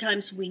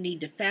 sometimes we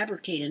need to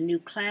fabricate a new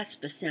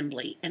clasp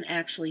assembly and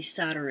actually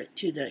solder it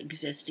to the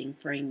existing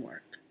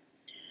framework.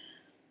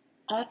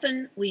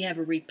 Often we have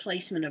a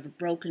replacement of a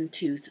broken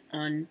tooth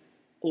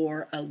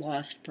or a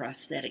lost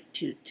prosthetic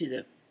tooth to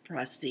the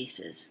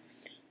prosthesis.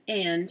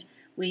 And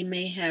we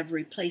may have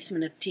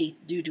replacement of teeth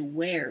due to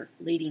wear,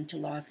 leading to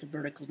loss of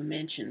vertical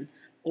dimension,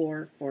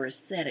 or for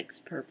aesthetics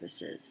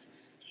purposes.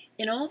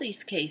 In all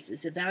these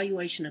cases,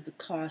 evaluation of the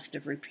cost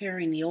of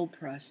repairing the old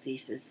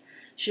prosthesis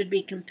should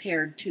be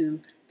compared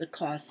to the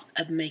cost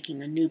of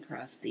making a new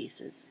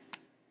prosthesis.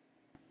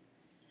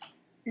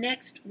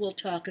 Next, we'll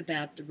talk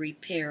about the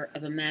repair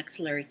of a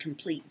maxillary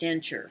complete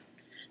denture.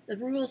 The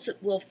rules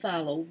that we'll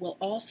follow will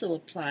also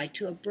apply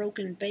to a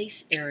broken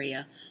base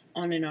area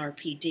on an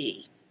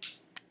RPD.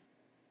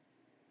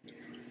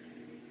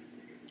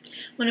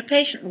 When a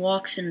patient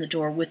walks in the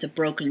door with a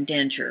broken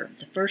denture,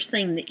 the first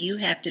thing that you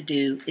have to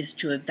do is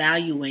to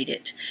evaluate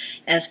it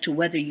as to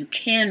whether you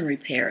can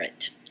repair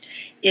it.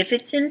 If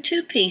it's in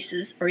 2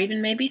 pieces, or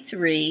even maybe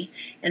 3,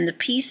 and the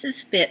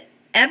pieces fit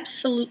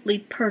absolutely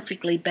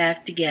perfectly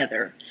back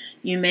together,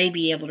 you may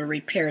be able to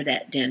repair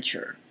that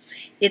denture.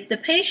 If the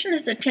patient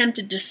has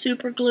attempted to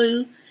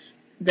superglue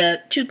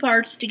the 2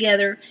 parts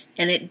together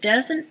and it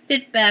doesn't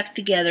fit back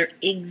together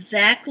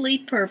exactly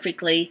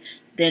perfectly,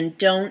 then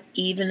don't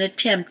even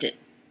attempt it.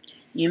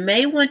 You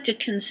may want to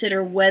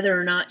consider whether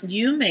or not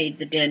you made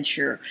the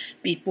denture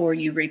before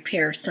you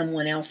repair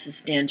someone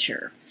else's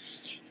denture.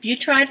 If you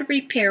try to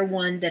repair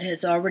one that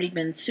has already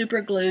been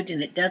superglued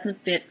and it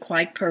doesn't fit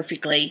quite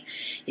perfectly,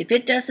 if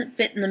it doesn't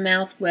fit in the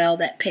mouth well,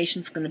 that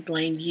patient's going to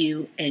blame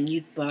you and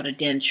you've bought a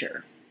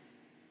denture.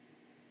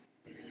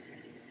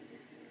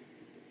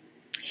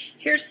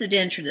 Here's the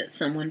denture that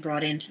someone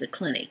brought into the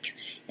clinic,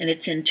 and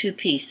it's in 2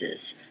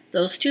 pieces.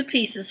 Those 2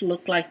 pieces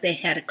look like they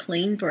had a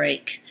clean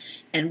break,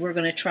 and we're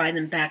going to try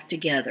them back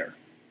together.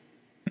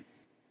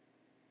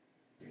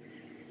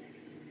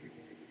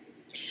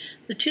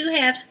 The 2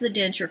 halves of the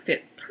denture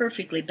fit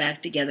perfectly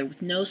back together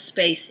with no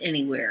space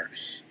anywhere.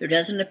 There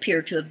doesn't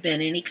appear to have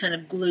been any kind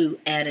of glue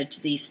added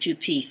to these 2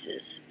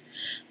 pieces.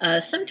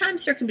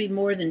 Sometimes there can be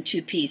more than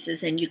 2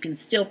 pieces and you can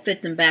still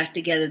fit them back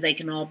together. They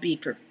can all be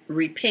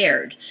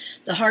repaired.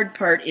 The hard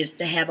part is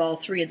to have all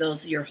 3 of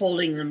those, you're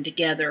holding them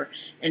together,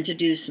 and to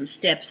do some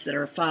steps that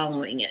are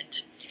following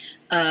it.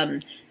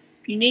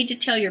 You need to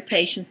tell your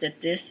patient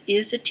that this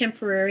is a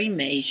temporary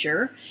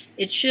measure.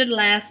 It should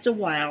last a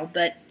while,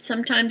 but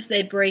sometimes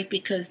they break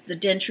because the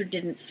denture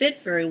didn't fit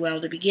very well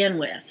to begin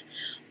with.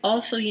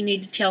 Also, you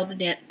need to tell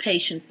the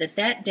patient that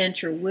that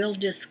denture will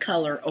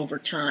discolor over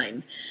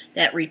time,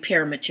 that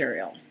repair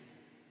material.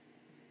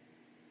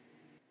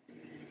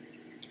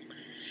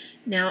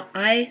 Now,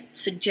 I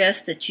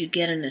suggest that you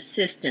get an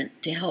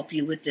assistant to help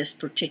you with this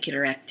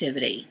particular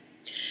activity.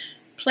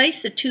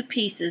 Place the two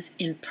pieces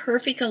in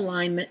perfect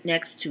alignment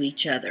next to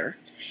each other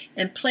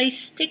and place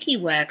sticky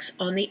wax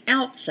on the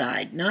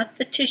outside, not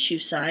the tissue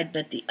side,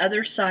 but the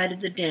other side of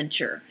the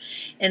denture,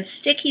 and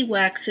sticky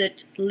wax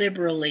it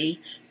liberally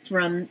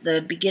from the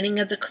beginning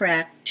of the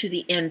crack to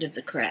the end of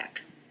the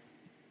crack.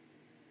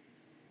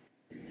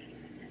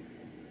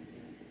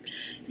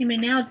 You may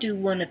now do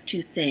one of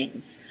two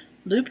things.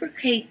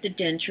 Lubricate the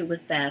denture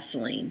with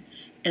Vaseline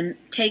and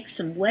take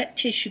some wet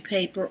tissue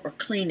paper or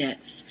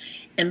Kleenex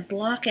and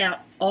block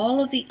out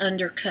all of the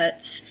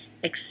undercuts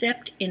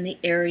except in the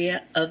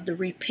area of the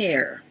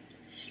repair,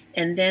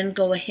 and then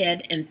go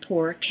ahead and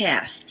pour a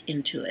cast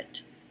into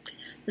it.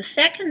 The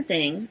second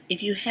thing,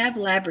 if you have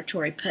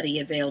laboratory putty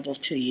available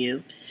to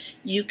you,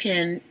 you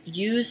can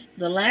use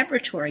the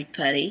laboratory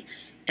putty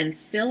and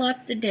fill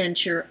up the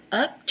denture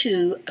up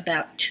to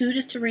about 2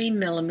 to 3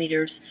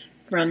 millimeters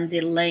from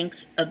the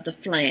length of the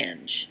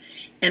flange,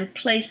 and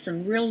place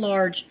some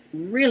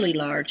really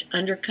large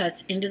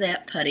undercuts into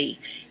that putty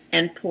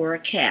and pour a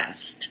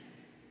cast.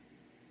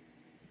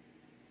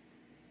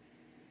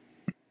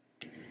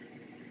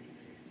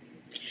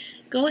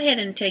 Go ahead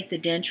and take the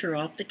denture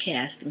off the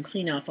cast and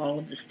clean off all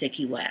of the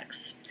sticky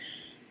wax.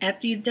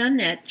 After you've done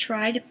that,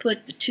 try to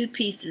put the two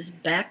pieces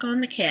back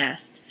on the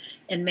cast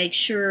and make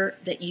sure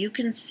that you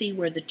can see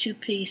where the two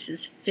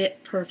pieces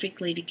fit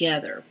perfectly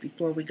together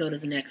before we go to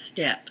the next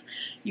step.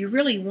 You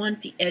really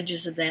want the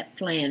edges of that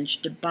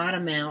flange to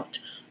bottom out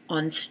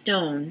on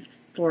stone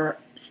for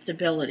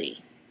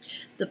stability.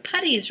 The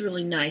putty is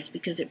really nice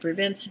because it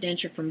prevents the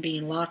denture from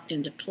being locked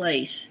into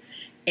place,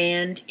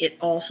 and it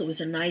also is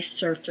a nice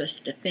surface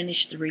to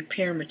finish the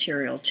repair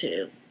material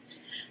to.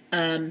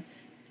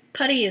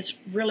 Putty is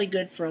really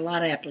good for a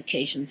lot of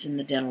applications in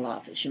the dental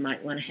office. You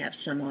might want to have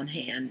some on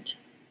hand.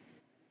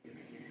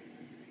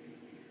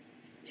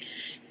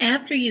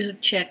 After you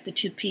have checked the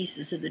two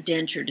pieces of the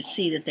denture to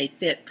see that they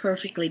fit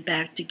perfectly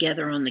back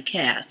together on the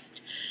cast,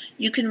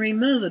 you can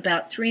remove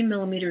about 3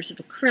 millimeters of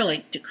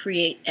acrylic to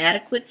create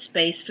adequate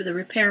space for the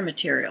repair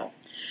material.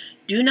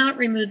 Do not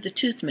remove the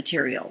tooth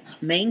material.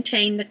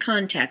 Maintain the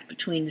contact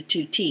between the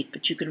two teeth,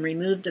 but you can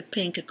remove the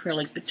pink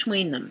acrylic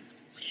between them.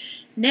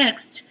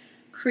 Next,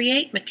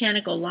 create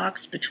mechanical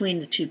locks between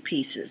the two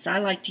pieces. I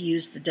like to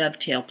use the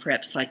dovetail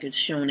preps like is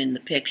shown in the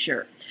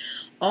picture.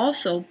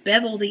 Also,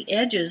 bevel the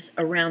edges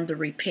around the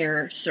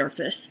repair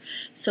surface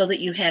so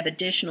that you have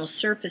additional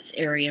surface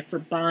area for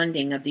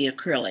bonding of the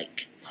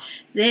acrylic.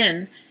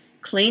 Then,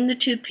 clean the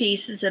two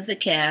pieces of the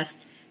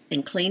cast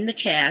and clean the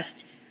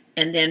cast,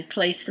 and then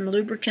place some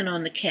lubricant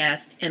on the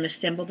cast and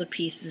assemble the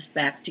pieces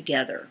back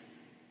together.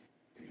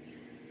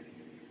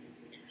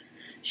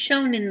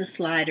 Shown in the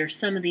slide are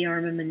some of the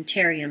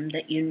armamentarium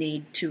that you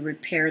need to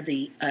repair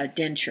the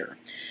denture.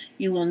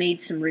 You will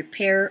need some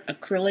repair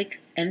acrylic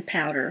and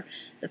powder.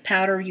 The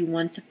powder, you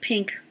want the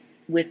pink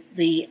with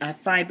the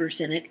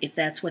fibers in it, if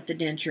that's what the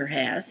denture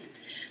has.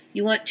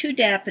 You want 2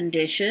 Dappen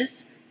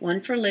dishes,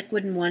 one for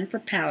liquid and one for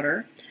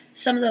powder.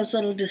 Some of those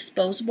little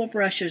disposable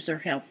brushes are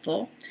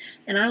helpful,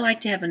 and I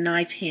like to have a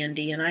knife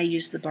handy, and I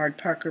use the Bard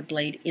Parker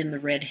blade in the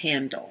red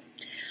handle.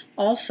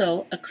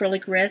 Also,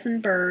 acrylic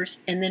resin burrs,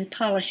 and then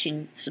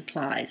polishing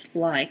supplies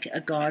like a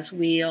gauze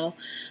wheel.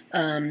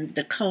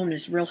 The cone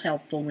is real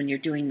helpful when you're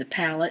doing the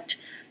palette.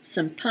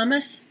 Some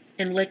pumice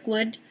and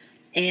liquid,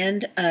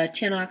 and a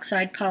tin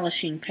oxide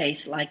polishing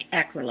paste like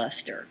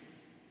Acryluster.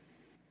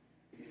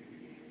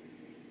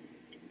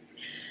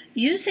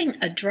 Using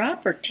a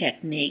dropper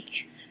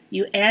technique,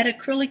 you add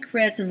acrylic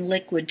resin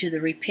liquid to the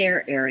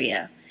repair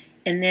area,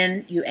 and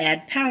then you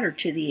add powder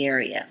to the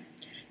area.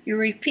 You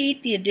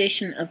repeat the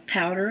addition of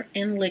powder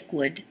and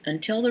liquid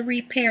until the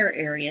repair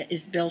area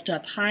is built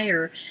up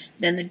higher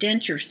than the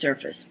denture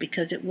surface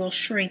because it will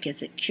shrink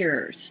as it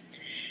cures.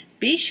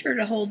 Be sure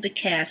to hold the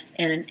cast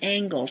at an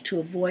angle to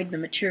avoid the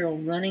material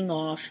running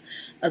off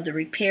of the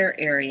repair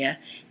area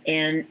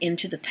and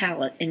into the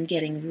palette and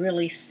getting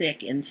really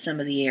thick in some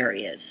of the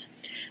areas.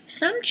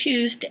 Some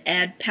choose to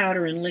add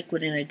powder and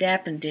liquid in a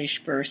Dappen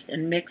dish first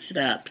and mix it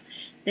up.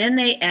 Then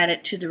they add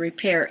it to the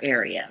repair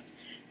area.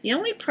 The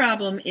only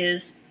problem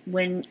is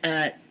when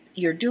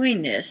you're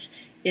doing this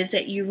is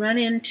that you run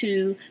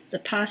into the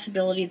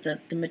possibility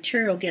that the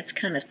material gets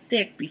kind of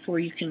thick before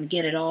you can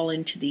get it all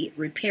into the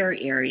repair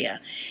area,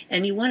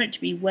 and you want it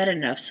to be wet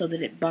enough so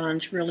that it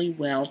bonds really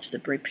well to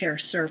the repair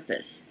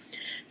surface.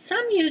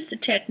 Some use the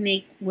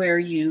technique where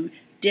you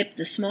dip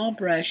the small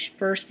brush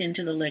first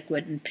into the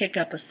liquid and pick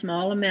up a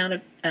small amount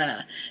of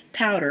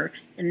powder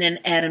and then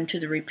add them to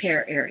the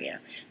repair area.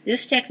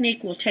 This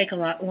technique will take a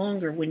lot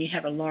longer when you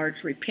have a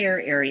large repair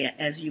area,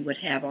 as you would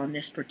have on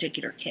this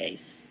particular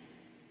case.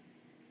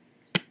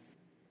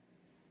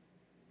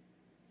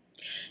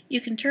 You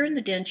can turn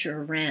the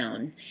denture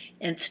around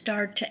and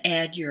start to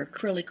add your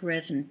acrylic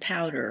resin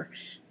powder,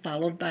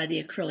 followed by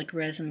the acrylic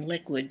resin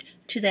liquid,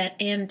 to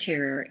that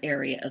anterior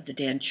area of the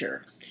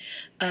denture.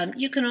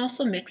 You can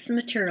also mix the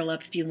material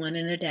up if you want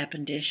in a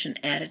dapping dish and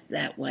add it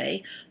that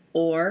way,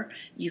 or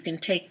you can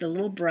take the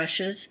little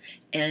brushes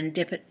and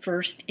dip it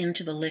first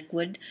into the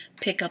liquid,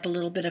 pick up a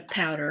little bit of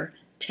powder,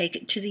 take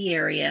it to the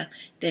area,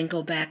 then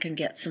go back and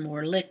get some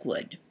more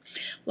liquid.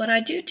 What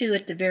I do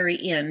at the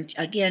very end,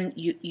 again,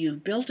 you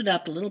build it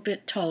up a little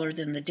bit taller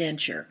than the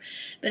denture,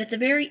 but at the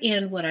very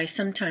end what I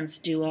sometimes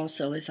do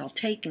also is I'll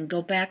take and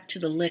go back to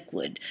the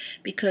liquid,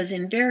 because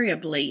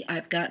invariably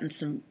I've gotten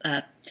some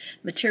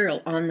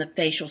material on the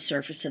facial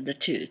surface of the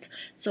tooth.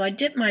 So I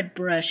dip my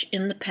brush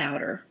in the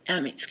powder,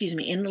 in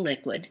the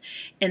liquid,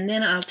 and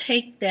then I'll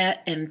take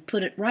that and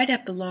put it right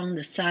up along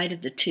the side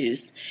of the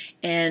tooth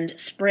and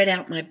spread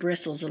out my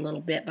bristles a little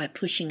bit by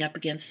pushing up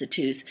against the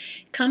tooth,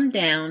 come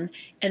down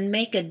and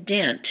make a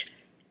dent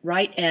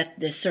right at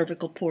the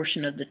cervical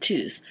portion of the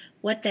tooth.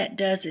 What that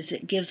does is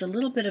it gives a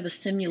little bit of a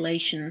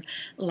simulation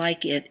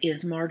like it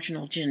is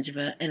marginal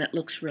gingiva, and it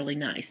looks really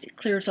nice. It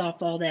clears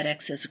off all that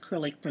excess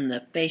acrylic from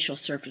the facial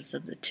surface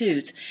of the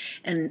tooth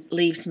and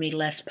leaves me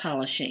less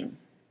polishing.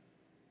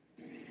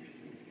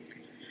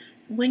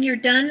 When you're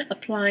done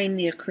applying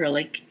the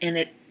acrylic and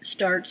it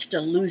starts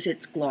to lose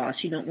its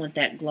gloss, you don't want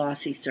that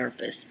glossy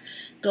surface,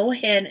 go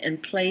ahead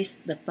and place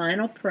the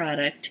final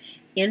product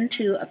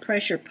into a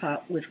pressure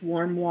pot with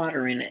warm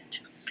water in it.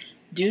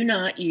 Do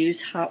not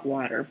use hot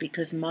water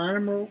because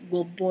monomer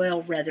will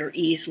boil rather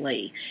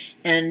easily,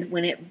 and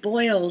when it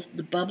boils,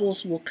 the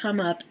bubbles will come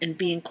up and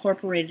be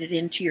incorporated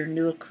into your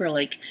new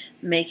acrylic,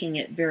 making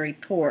it very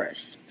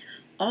porous.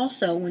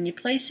 Also, when you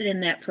place it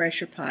in that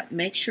pressure pot,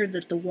 make sure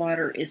that the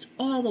water is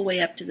all the way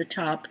up to the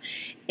top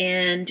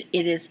and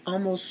it is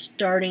almost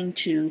starting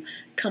to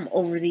come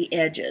over the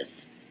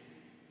edges.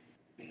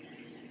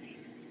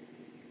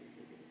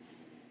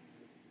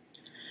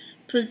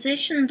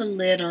 Position the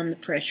lid on the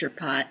pressure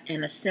pot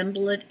and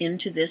assemble it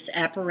into this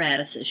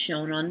apparatus as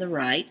shown on the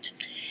right,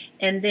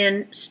 and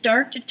then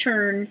start to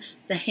turn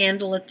the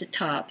handle at the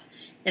top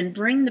and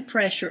bring the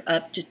pressure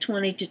up to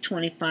 20 to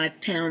 25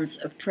 pounds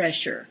of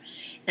pressure,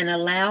 and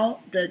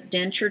allow the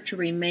denture to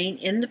remain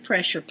in the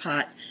pressure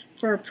pot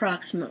for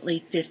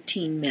approximately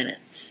 15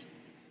 minutes.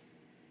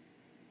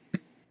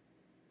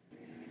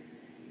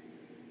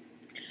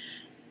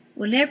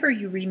 Whenever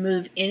you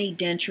remove any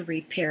denture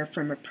repair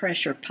from a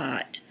pressure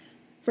pot,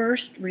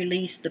 first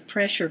release the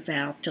pressure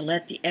valve to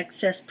let the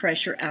excess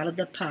pressure out of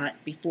the pot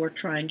before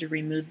trying to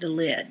remove the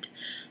lid.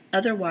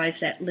 Otherwise,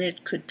 that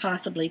lid could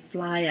possibly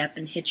fly up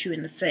and hit you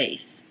in the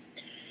face.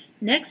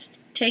 Next,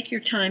 take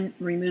your time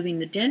removing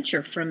the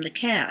denture from the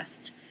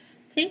cast.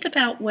 Think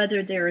about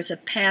whether there is a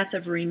path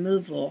of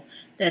removal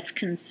that's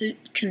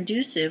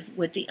conducive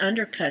with the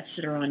undercuts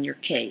that are on your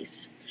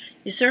case.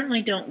 You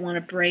certainly don't want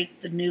to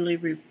break the newly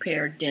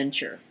repaired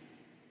denture.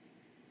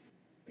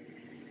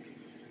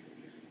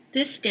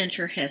 This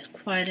denture has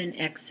quite an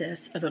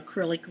excess of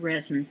acrylic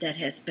resin that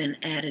has been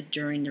added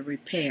during the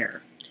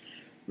repair.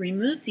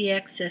 Remove the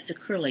excess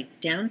acrylic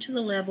down to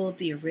the level of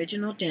the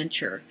original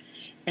denture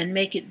and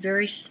make it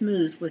very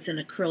smooth with an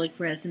acrylic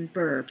resin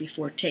burr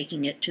before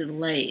taking it to the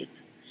lathe.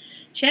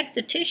 Check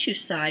the tissue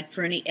side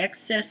for any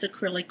excess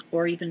acrylic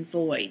or even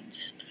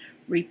voids.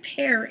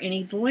 Repair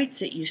any voids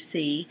that you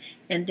see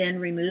and then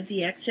remove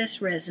the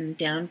excess resin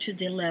down to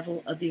the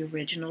level of the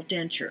original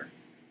denture.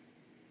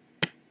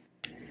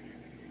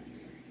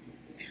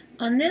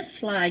 On this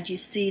slide you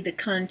see the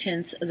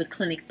contents of the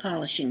clinic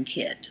polishing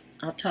kit.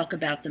 I'll talk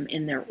about them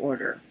in their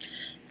order.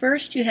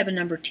 First, you have a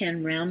number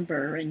 10 round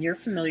burr, and you're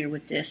familiar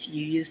with this.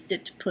 You used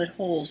it to put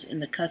holes in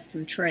the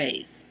custom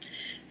trays.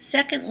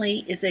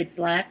 Secondly is a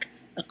black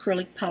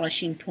acrylic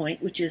polishing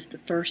point, which is the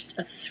first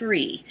of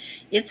 3.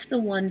 It's the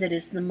one that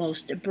is the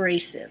most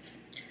abrasive.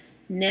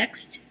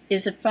 Next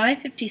is a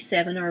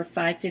 557 or a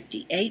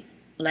 558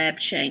 lab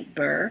shank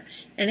burr,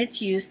 and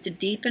it's used to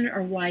deepen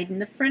or widen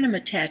the frenum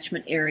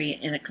attachment area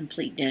in a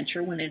complete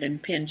denture when it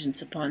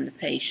impinges upon the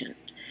patient.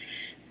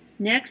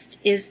 Next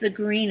is the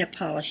green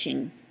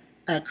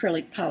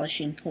acrylic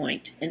polishing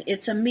point, and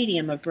it's a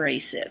medium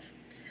abrasive,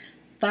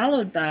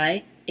 followed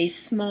by a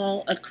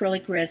small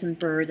acrylic resin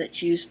burr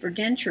that's used for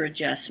denture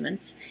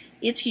adjustments.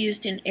 It's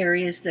used in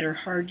areas that are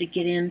hard to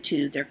get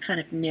into. They're kind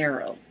of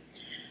narrow.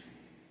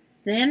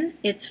 Then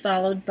it's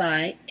followed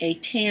by a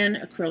tan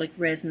acrylic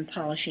resin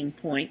polishing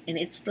point, and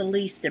it's the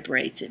least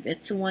abrasive.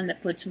 It's the one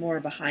that puts more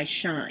of a high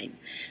shine.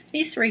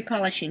 These 3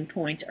 polishing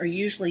points are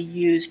usually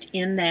used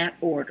in that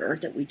order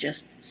that we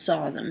just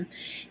saw them,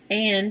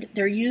 and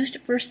they're used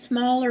for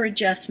smaller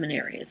adjustment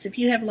areas. If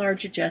you have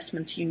large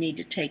adjustments, you need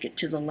to take it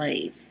to the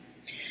lathes.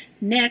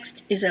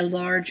 Next is a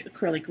large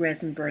acrylic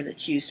resin burr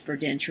that's used for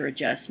denture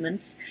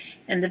adjustments,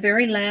 and the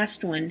very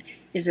last one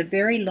is a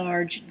very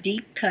large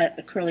deep cut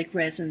acrylic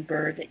resin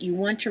burr that you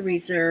want to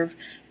reserve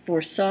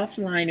for soft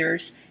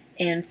liners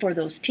and for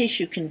those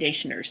tissue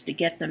conditioners to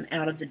get them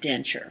out of the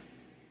denture.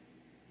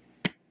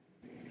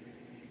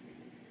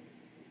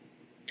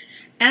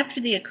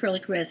 After the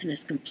acrylic resin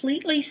is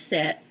completely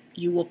set,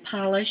 you will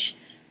polish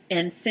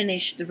and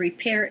finish the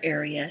repair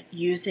area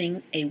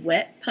using a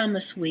wet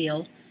pumice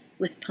wheel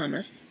with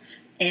pumice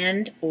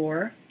and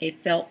or a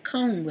felt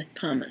cone with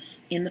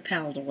pumice in the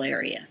palatal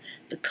area.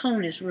 The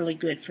cone is really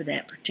good for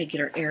that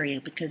particular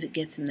area because it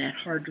gets in that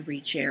hard to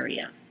reach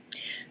area.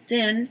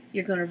 Then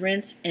you're going to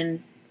rinse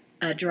and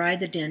dry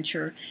the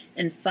denture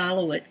and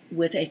follow it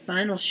with a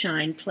final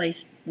shine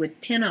placed with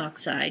tin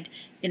oxide,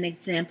 an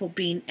example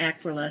being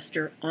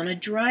Aqualuster, on a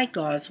dry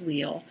gauze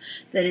wheel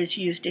that is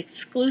used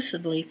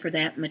exclusively for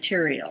that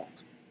material.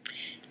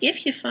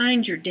 If you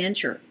find your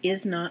denture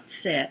is not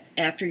set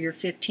after your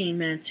 15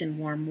 minutes in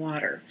warm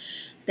water,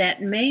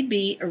 that may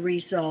be a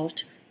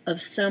result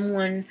of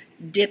someone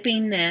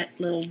dipping that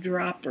little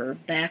dropper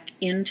back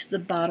into the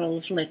bottle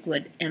of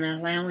liquid and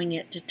allowing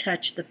it to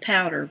touch the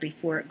powder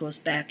before it goes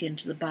back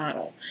into the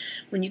bottle.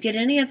 When you get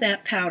any of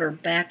that powder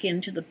back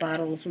into the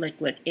bottle of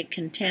liquid, it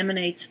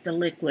contaminates the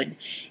liquid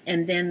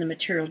and then the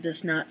material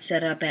does not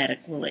set up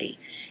adequately.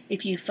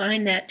 If you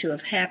find that to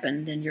have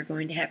happened, then you're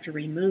going to have to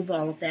remove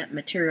all of that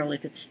material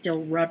if it's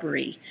still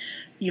rubbery.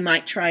 You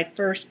might try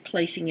first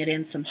placing it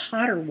in some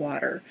hotter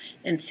water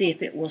and see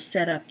if it will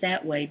set up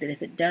that way, but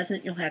if it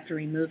doesn't, you'll have to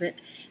remove it,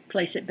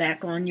 place it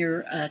back on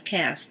your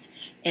cast,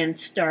 and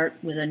start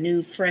with a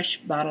new fresh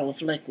bottle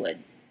of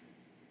liquid.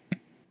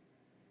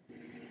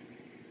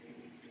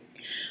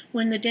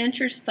 When the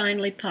denture is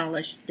finally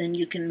polished, then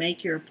you can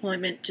make your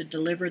appointment to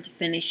deliver the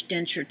finished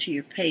denture to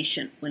your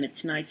patient when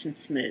it's nice and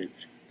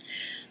smooth.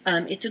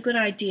 It's a good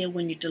idea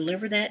when you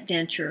deliver that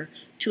denture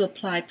to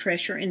apply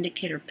pressure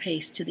indicator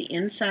paste to the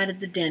inside of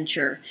the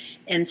denture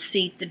and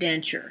seat the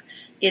denture.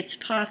 It's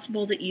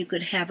possible that you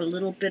could have a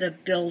little bit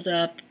of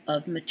buildup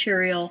of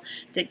material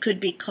that could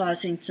be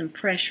causing some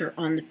pressure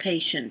on the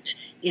patient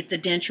if the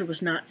denture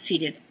was not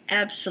seated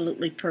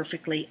absolutely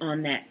perfectly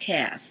on that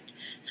cast.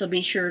 So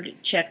be sure to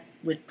check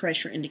with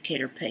pressure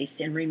indicator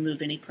paste and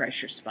remove any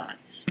pressure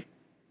spots.